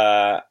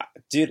pizza,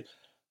 dude.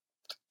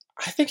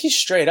 I think he's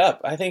straight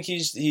up. I think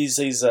he's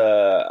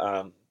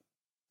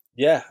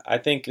I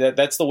think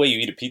that's the way you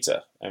eat a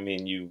pizza. I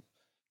mean, you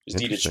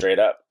just eat it straight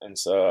up. And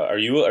so, are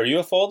you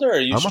a folder? Or are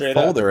you straight up?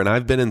 I'm a folder, and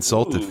I've been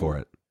insulted for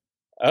it.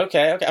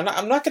 Okay.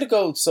 I'm not going to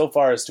go so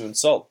far as to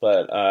insult,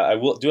 but I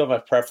do have a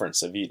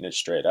preference of eating it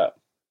straight up.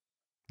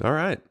 All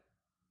right,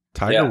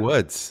 Tiger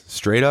Woods,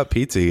 straight up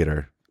pizza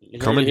eater.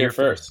 Coming here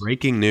first.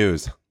 Breaking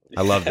news.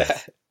 I love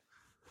that.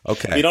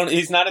 Okay.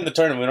 He's not in the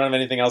tournament. We don't have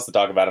anything else to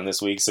talk about him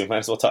this week, so we might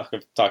as well talk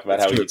about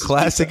how he eats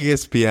classic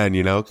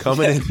ESPN,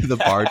 coming into the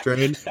bar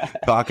train,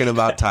 talking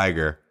about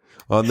Tiger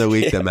on the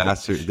week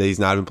that he's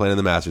not been playing in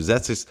the Masters.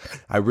 That's just,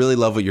 I really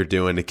love what you're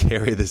doing to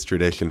carry this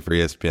tradition for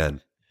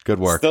ESPN. Good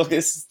work. Still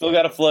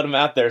got to float him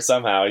out there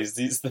somehow.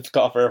 He's the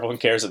golfer everyone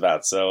cares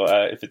about. So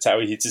if it's how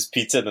he eats his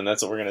pizza, then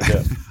that's what we're going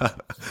to do.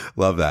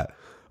 Love that.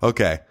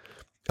 Okay.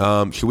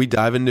 Should we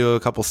dive into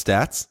a couple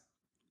stats?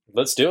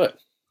 Let's do it.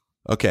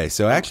 Okay.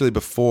 So actually,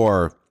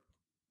 before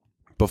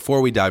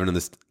we dive into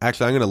this, I'm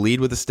going to lead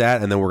with a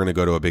stat, and then we're going to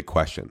go to a big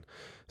question.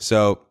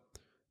 So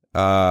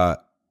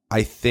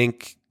I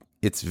think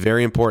it's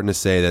very important to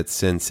say that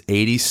since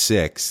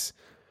 '86,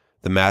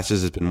 the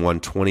Masters has been won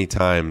 20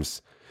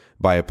 times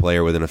by a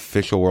player with an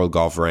official world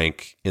golf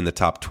rank in the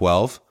top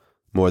 12,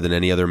 more than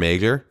any other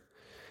major.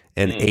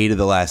 And 8 of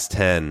the last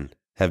 10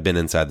 have been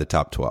inside the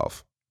top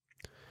 12.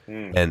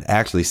 And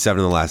actually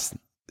 7 of the last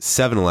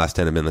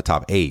 10 have been in the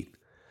top 8.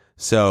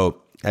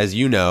 So, as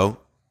you know,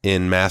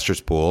 in Masters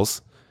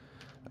pools,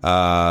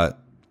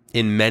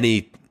 in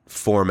many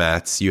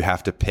formats, you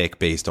have to pick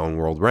based on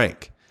world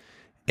rank.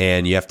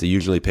 And you have to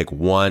usually pick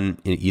one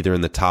either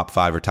in the top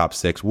 5 or top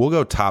 6. We'll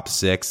go top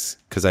 6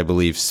 because I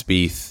believe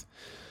Spieth,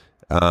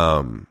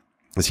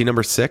 is he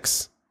number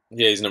 6?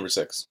 Yeah, he's number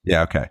 6.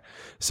 Yeah, okay.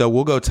 So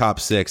we'll go top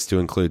 6 to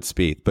include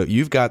Spieth. But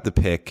you've got the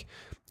pick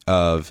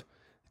of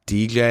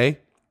DJ,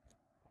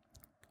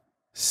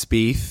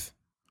 Spieth,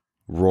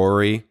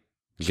 Rory,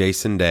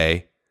 Jason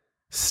Day.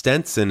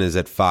 Stenson is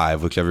at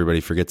 5, which everybody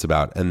forgets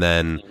about. And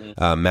then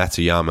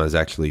Matsuyama is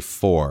actually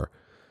 4.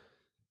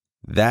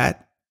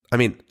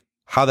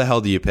 How the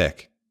hell do you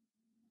pick?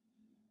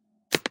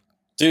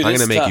 Dude, I'm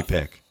going to make you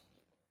pick.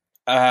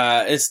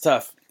 It's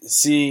tough.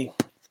 See,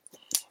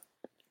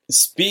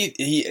 Spieth,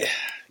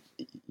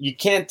 you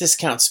can't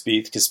discount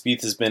Spieth because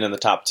Spieth has been in the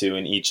top 2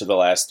 in each of the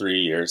last 3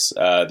 years.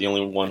 The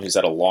only one who's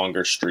had a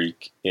longer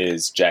streak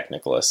is Jack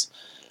Nicklaus,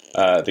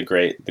 the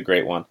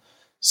great one.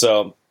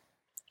 So,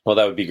 well,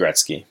 that would be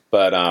Gretzky,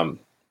 but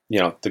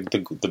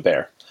the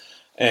bear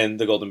and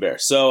the golden bear.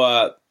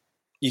 So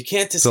you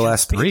can't discount the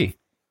last Spieth. 3.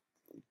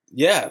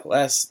 Yeah,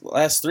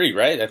 last 3,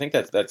 right? I think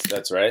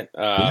that's right.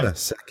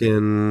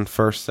 Second,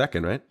 first,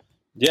 second, right?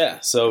 Yeah,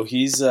 so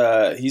he's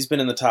been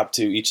in the top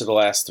 2 each of the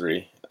last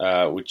 3,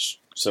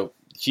 so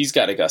he's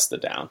got Augusta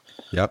down.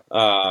 Yep.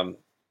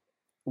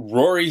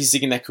 Rory's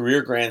getting that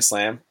career Grand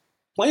Slam,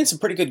 playing some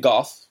pretty good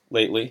golf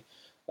lately.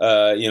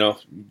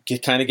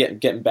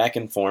 Getting back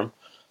in form.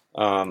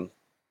 And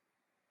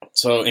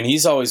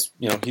he's always,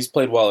 he's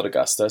played well at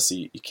Augusta, so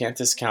you can't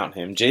discount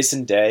him.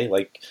 Jason Day,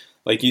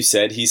 like you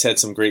said, he's had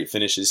some great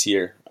finishes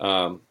here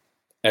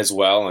as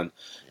well, and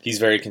he's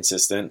very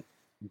consistent.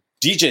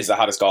 DJ's the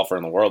hottest golfer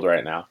in the world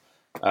right now.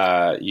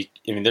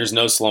 There's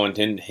no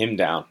slowing him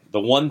down. The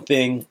one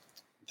thing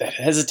that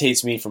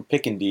hesitates me from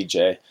picking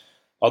DJ,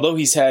 although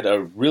he's had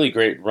a really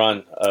great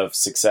run of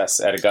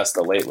success at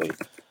Augusta lately,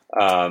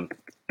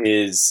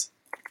 is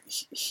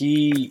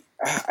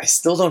I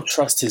still don't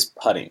trust his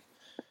putting.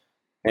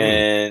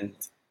 And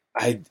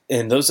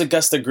those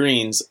Augusta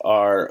greens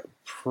are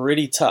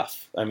pretty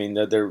tough. I mean,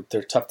 they're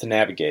tough to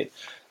navigate.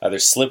 They're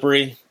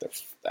slippery.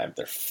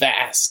 They're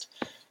fast.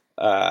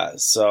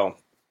 So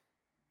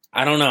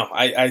I don't know.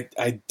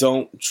 I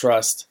don't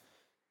trust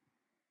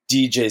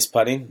DJ's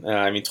putting.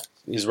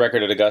 His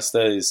record at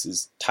Augusta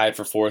is tied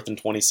for 4th in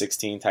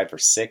 2016, tied for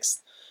 6th.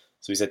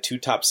 So he's had 2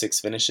 top 6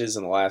 finishes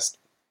in the last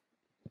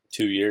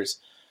 2 years.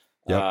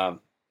 Yep.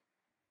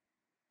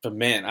 But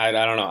man, I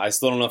don't know. I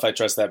still don't know if I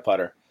trust that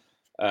putter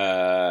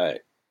at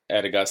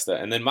Augusta.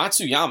 And then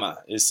Matsuyama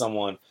is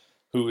someone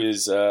who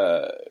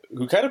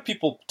kind of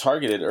people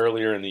targeted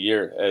earlier in the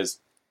year as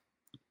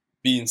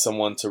being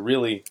someone to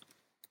really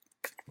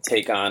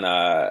take it on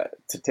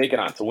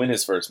to win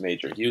his first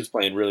major. He was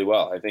playing really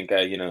well. I think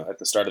at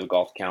the start of the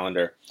golf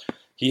calendar,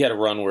 he had a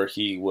run where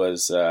he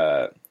was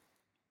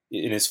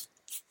in his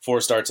 4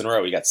 starts in a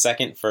row. He got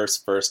second,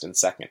 first, and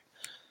second.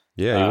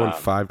 Yeah, he won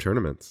 5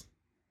 tournaments.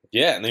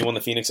 Yeah, and they won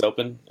the Phoenix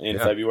Open in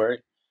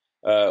February,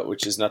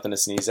 which is nothing to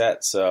sneeze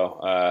at. So,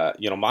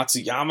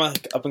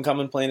 Matsuyama, up and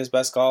coming, playing his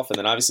best golf, and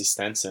then obviously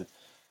Stenson,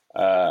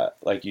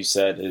 like you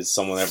said, is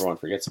someone everyone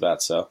forgets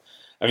about. So,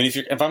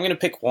 if I'm going to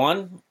pick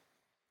one,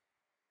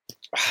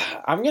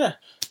 I'm gonna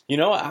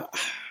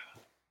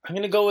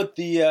go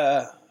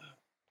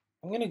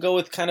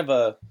with kind of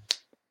a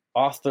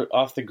off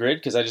the grid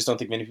because I just don't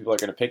think many people are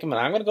going to pick him, and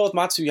I'm going to go with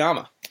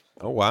Matsuyama.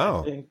 Oh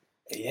wow!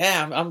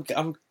 Yeah, I'm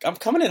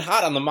coming in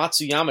hot on the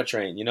Matsuyama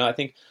train. I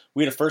think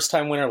we had a first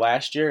time winner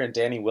last year and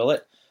Danny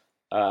Willett.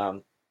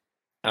 I'm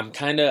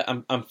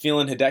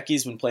feeling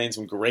Hideki's been playing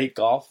some great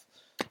golf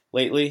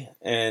lately,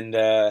 and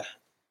I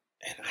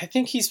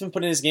think he's been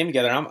putting his game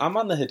together. I'm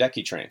on the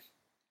Hideki train.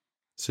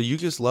 So you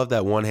just love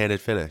that one-handed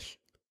finish.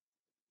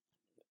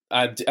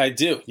 I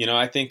do.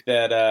 I think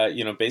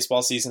that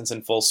baseball season's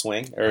in full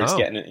swing, or it's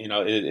getting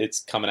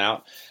it's coming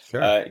out,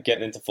 sure.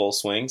 Getting into full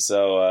swing.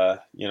 So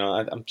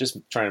I'm just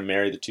trying to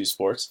marry the 2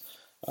 sports.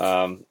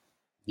 I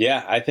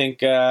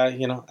think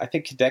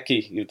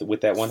Hideki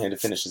with that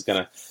one-handed finish is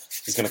gonna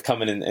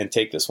come in and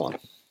take this one.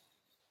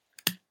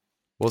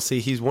 Well, see,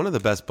 he's one of the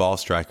best ball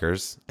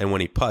strikers, and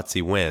when he putts,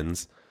 he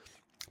wins.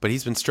 But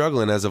he's been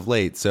struggling as of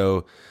late,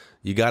 so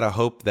you got to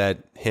hope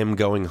that him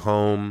going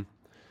home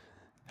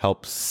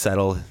helps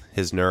settle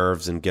his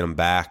nerves and get him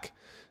back,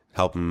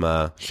 help him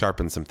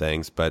sharpen some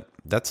things. But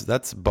that's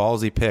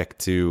ballsy pick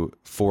to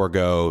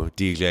forego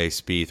DJ,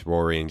 Spieth,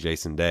 Rory, and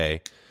Jason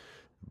Day.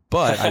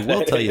 But I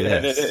will tell you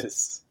this. It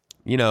is.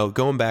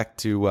 Going back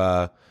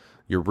to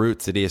your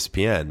roots at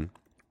ESPN,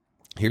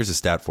 here's a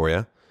stat for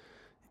you.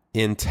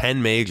 In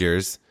 10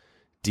 majors,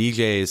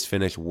 DJ has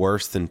finished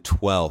worse than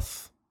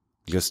 12th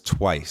just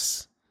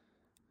twice.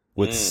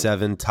 with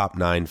 7 top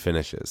 9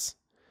 finishes.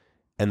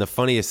 And the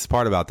funniest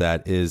part about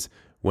that is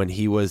when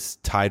he was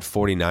tied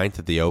 49th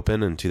at the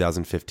Open in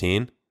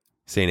 2015,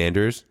 St.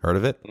 Andrews, heard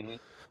of it?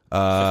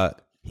 Mm-hmm.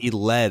 He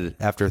led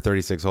after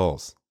 36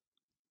 holes.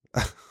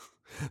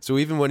 So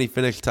even when he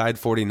finished tied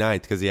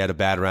 49th because he had a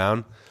bad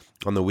round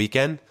on the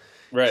weekend,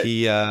 right?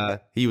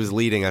 He was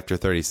leading after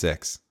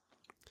 36.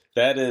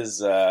 That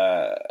is,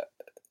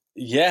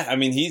 yeah. I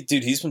mean,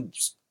 he's been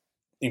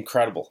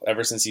incredible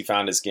ever since he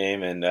found his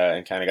game and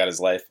kind of got his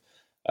life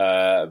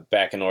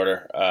back in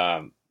order.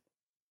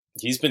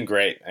 He's been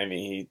great. I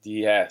mean,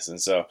 he has,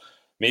 and so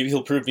maybe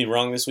he'll prove me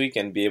wrong this week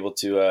and be able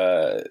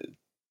to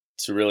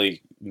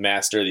really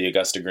master the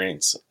Augusta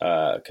greens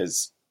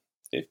because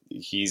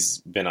he's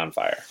been on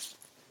fire.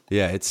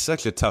 Yeah, it's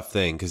such a tough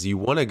thing because I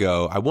want to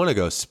go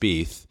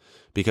Spieth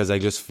because I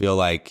just feel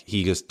like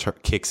he just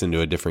kicks into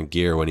a different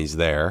gear when he's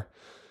there.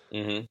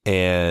 Mm-hmm.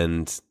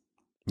 And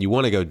you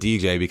want to go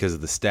DJ because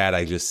of the stat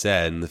I just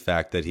said and the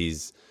fact that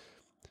he's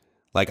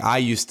like, I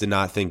used to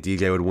not think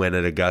DJ would win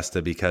at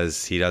Augusta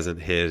because he doesn't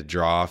hit a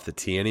draw off the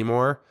tee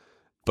anymore,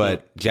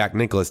 but Jack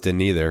Nicklaus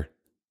didn't either,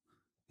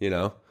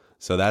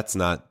 so that's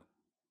not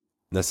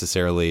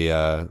necessarily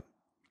an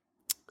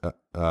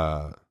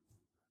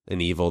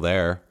evil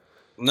there.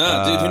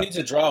 No, dude, who needs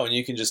a draw when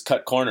you can just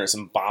cut corners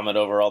and bomb it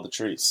over all the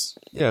trees?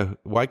 Yeah,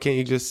 why can't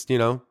you just,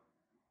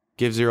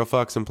 give 0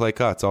 fucks and play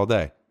cuts all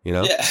day,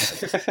 Yeah.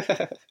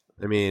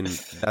 I mean,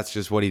 that's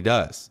just what he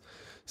does.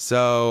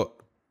 So,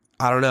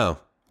 I don't know.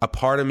 A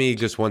part of me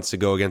just wants to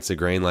go against the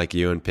grain like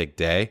you and pick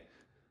Day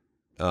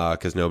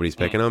because nobody's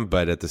picking him.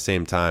 But at the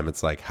same time,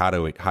 it's like, how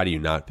do you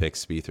not pick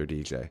Spieth or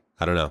DJ?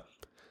 I don't know.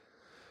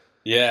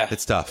 Yeah.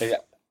 It's tough. Yeah.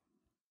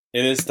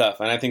 It is tough,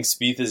 and I think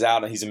Spieth is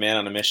out, and he's a man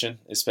on a mission,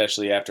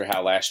 especially after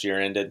how last year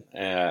ended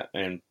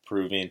and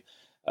proving,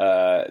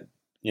 kind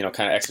of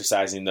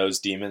exercising those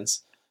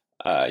demons.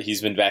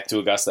 He's been back to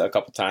Augusta a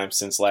couple times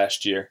since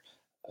last year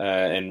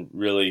and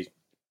really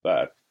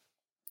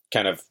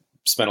kind of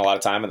spent a lot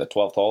of time at the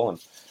 12th hole.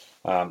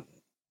 And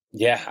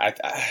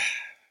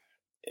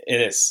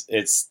it is.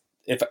 It's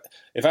if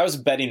I was a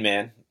betting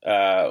man,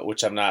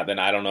 which I'm not, then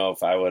I don't know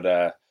if I would.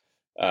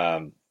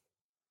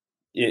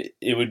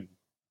 It would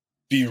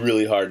be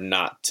really hard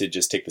not to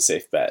just take the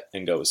safe bet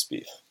and go with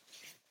Spieth.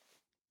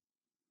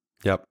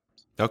 Yep.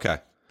 Okay.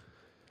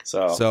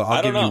 So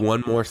I'll give you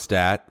one more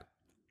stat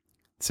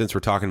since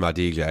we're talking about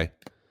DJ.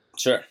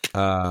 Sure.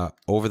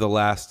 Over the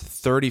last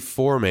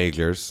 34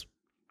 majors,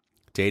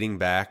 dating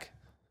back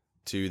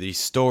to the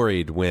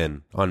storied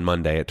win on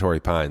Monday at Torrey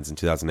Pines in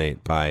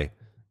 2008 by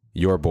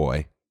your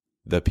boy,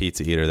 the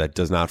pizza eater that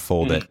does not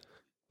fold it,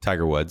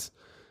 Tiger Woods.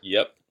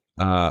 Yep.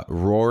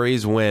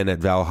 Rory's win at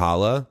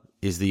Valhalla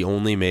is the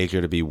only major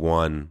to be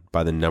won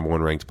by the number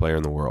 1 ranked player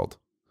in the world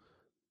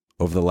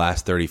over the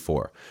last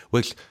 34,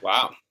 which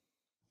wow,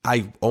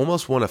 I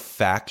almost want to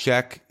fact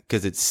check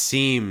because it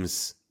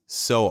seems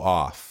so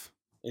off.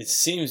 It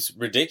seems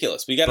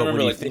ridiculous. We got to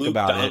remember, like, Luke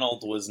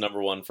Donald was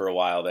number 1 for a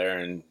while there,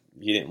 and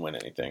he didn't win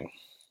anything.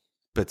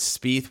 But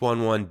Spieth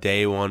won 1,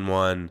 Day won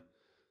 1,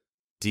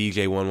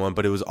 DJ won 1,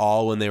 but it was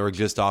all when they were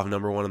just off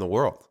number 1 in the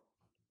world.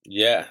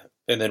 Yeah,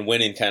 and then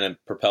winning kind of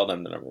propelled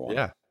them to number 1.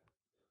 Yeah.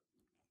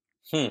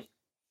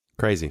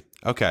 Crazy.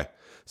 Okay.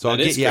 So I'll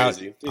get you out.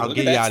 Dude, I'll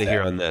get you out of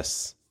here on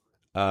this.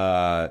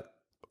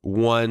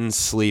 One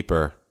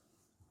sleeper,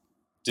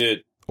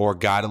 dude, or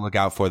guy to look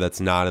out for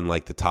that's not in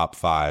like the top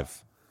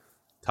 5,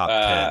 top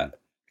 10.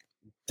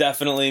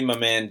 Definitely my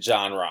man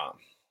Jon Rahm.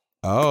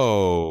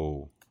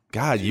 Oh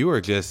God, you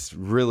were just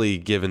really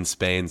giving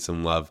Spain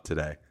some love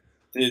today,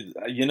 dude.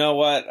 You know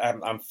what?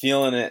 I'm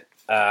feeling it.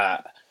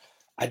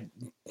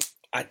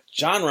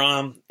 Jon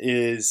Rahm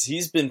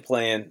he's been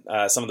playing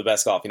some of the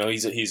best golf. He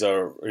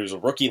was a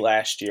rookie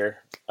last year,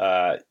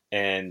 but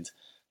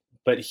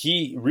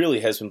he really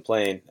has been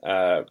playing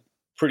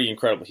pretty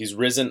incredible. He's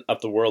risen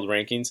up the world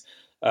rankings.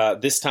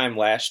 This time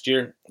last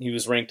year, he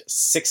was ranked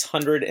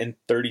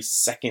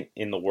 632nd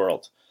in the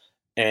world,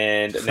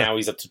 and now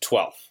he's up to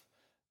 12th.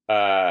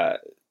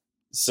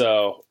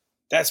 So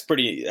that's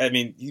pretty. I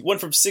mean, he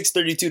went from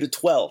 632 to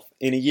 12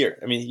 in a year.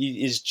 I mean,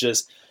 he is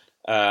just.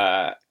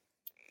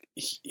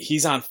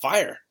 He's on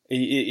fire.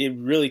 It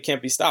really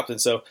can't be stopped.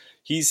 And so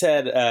he's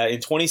had, in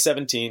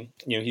 2017,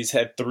 he's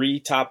had 3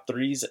 top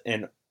 3s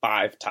and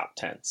 5 top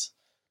 10s.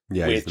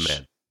 Yeah, he's the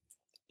man.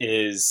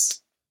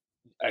 Is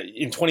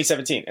in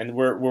 2017. And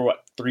we're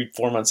what,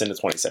 3-4 months into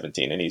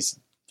 2017, and he's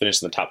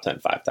finished in the top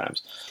 10 5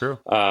 times. True.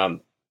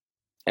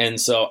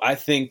 And so I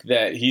think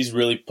that he's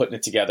really putting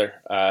it together,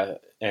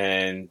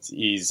 and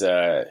he's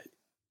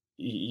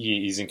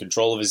in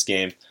control of his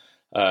game,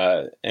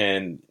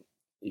 and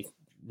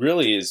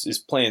really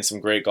is playing some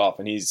great golf,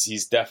 and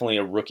he's definitely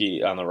a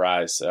rookie on the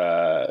rise,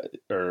 or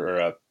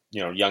a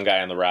young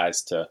guy on the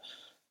rise to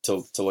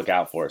look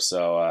out for.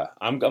 So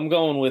I'm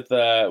going with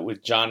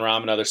Jon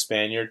Rahm, another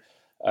Spaniard.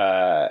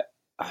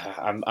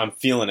 I'm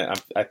feeling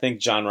it. I think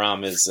Jon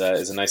Rahm is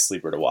a nice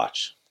sleeper to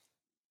watch.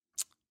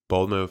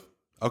 Bold move.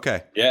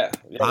 Okay. Yeah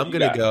I'm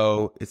gonna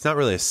go. It's not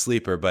really a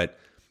sleeper, but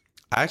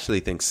I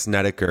actually think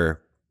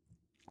Snedeker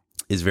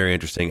is very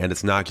interesting. And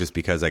it's not just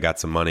because I got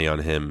some money on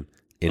him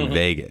in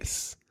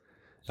Vegas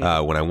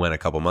when I went a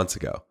couple months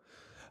ago.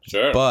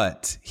 Sure.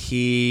 But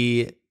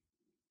he,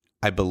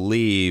 I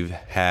believe,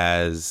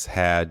 has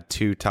had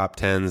 2 top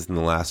 10s in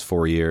the last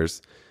 4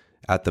 years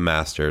at the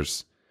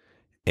Masters.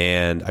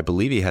 And I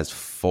believe he has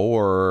 3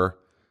 or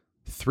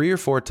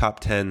 4 top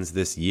 10s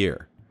this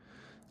year.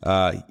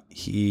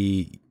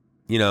 He,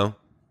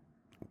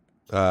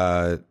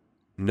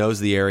 knows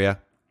the area,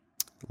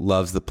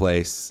 loves the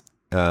place,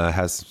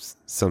 has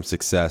some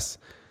success.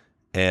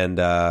 And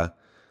I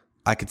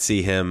could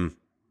see him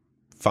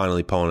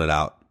finally pulling it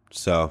out.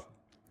 So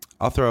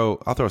I'll throw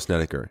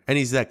Snedeker. And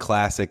he's that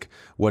classic,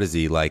 what is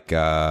he, like,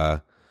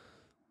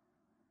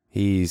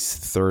 he's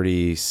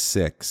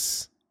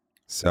 36.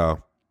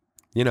 So,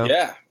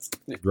 yeah,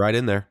 right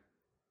in there.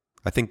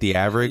 I think the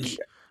average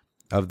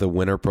of the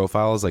winner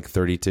profile is like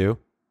 32.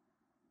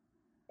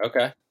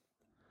 Okay.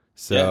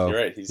 So yeah, you're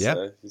right. He's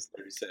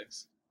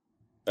 36.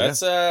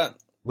 That's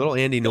little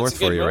Andy North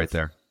for you move. right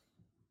there.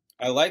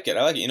 I like it.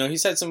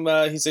 He's had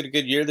he's had a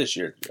good year this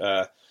year.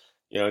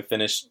 He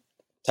finished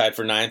tied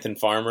for 9th in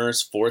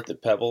Farmers, 4th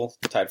at Pebble,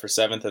 tied for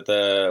 7th at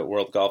the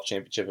World Golf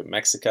Championship at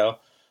Mexico.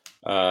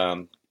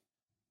 So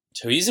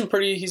he's in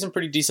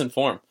pretty decent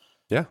form.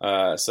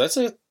 Yeah. So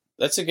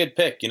that's a good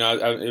pick.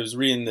 I was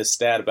reading this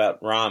stat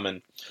about Rahm,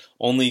 and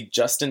only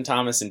Justin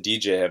Thomas and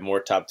DJ have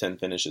more top 10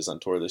 finishes on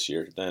tour this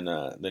year than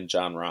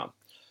Jon Rahm.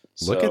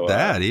 Look at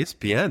that,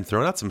 ESPN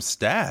throwing out some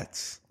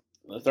stats.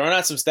 Throwing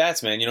out some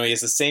stats, man. He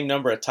has the same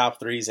number of top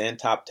 3s and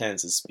top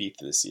 10s as Spieth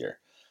this year.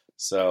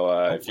 So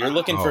if you're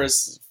looking for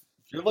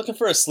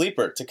a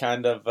sleeper to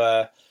kind of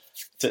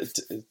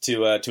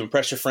to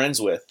impress your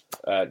friends with,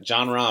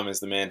 Jon Rahm is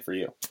the man for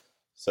you.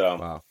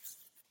 So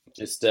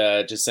just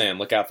saying,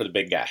 look out for the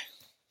big guy.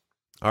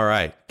 All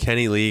right,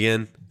 Kenny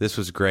Legan, this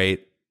was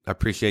great. I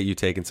appreciate you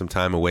taking some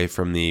time away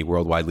from the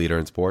worldwide leader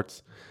in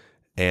sports.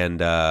 And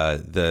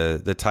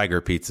the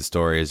Tiger Pizza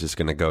story is just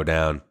going to go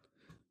down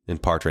in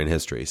Par Train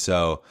history.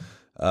 So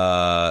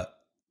I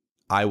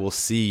will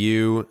see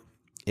you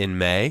in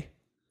May.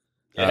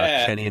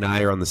 Yeah. Kenny and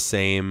I are on the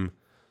same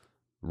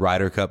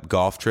Ryder Cup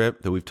golf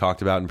trip that we've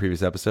talked about in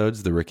previous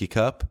episodes, the Ricky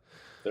Cup.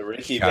 The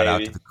Ricky, Shout baby.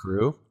 out to the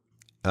crew.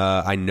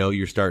 I know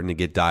you're starting to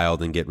get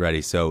dialed and get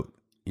ready. So,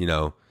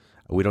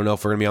 we don't know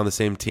if we're going to be on the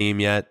same team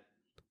yet,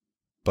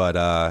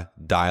 but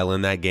dial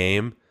in that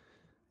game,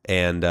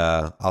 and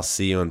I'll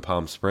see you in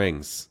Palm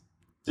Springs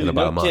in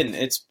about a month. Kidding.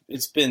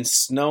 It's been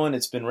snowing.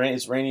 It's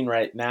raining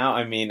right now.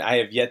 I mean, I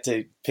have yet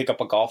to pick up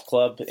a golf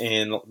club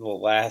in the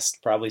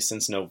last probably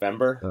since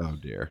November. Oh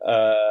dear.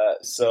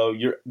 So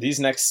these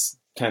next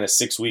kind of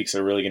 6 weeks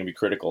are really going to be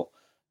critical.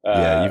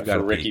 You've got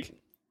for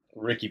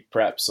Ricky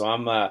prep. So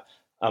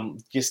I'm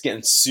just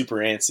getting super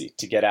antsy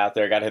to get out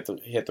there. I got to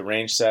hit the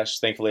range sesh.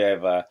 Thankfully, I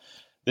have.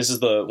 This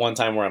is the one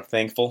time where I'm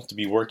thankful to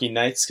be working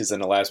nights because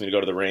then it allows me to go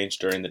to the range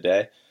during the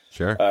day.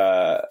 Sure.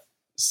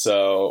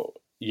 So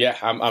yeah,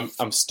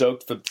 I'm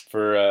stoked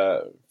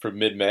for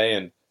mid-May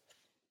and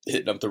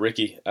hitting up the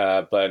Ricky.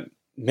 But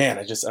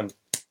man,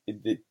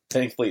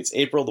 thankfully it's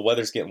April. The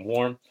weather's getting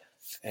warm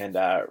and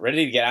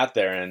ready to get out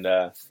there and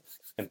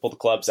pull the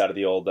clubs out of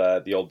the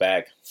old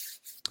bag.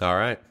 All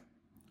right.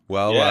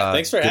 Well, yeah.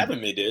 Thanks for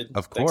having me, dude.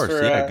 Of course.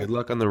 Good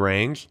luck on the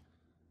range.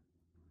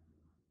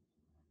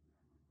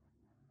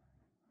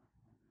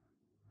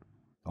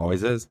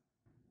 Always is.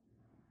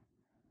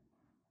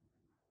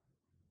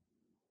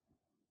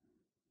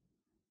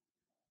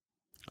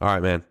 All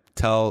right, man.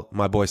 Tell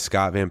my boy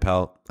Scott Van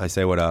Pelt I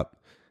say what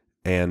up,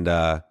 and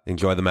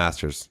enjoy the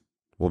Masters.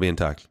 We'll be in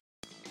touch.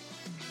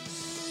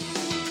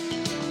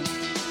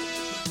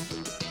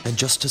 And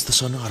just as the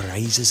sun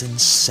rises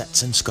and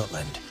sets in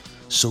Scotland,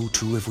 so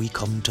too have we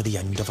come to the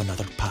end of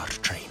another Par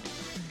Train.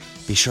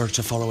 Be sure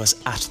to follow us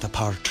at the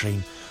Par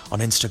Train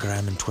on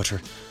Instagram and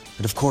Twitter,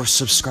 and of course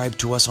subscribe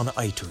to us on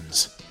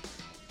iTunes.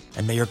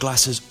 And may your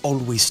glasses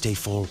always stay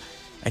full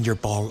and your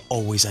ball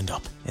always end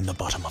up in the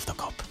bottom of the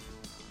cup.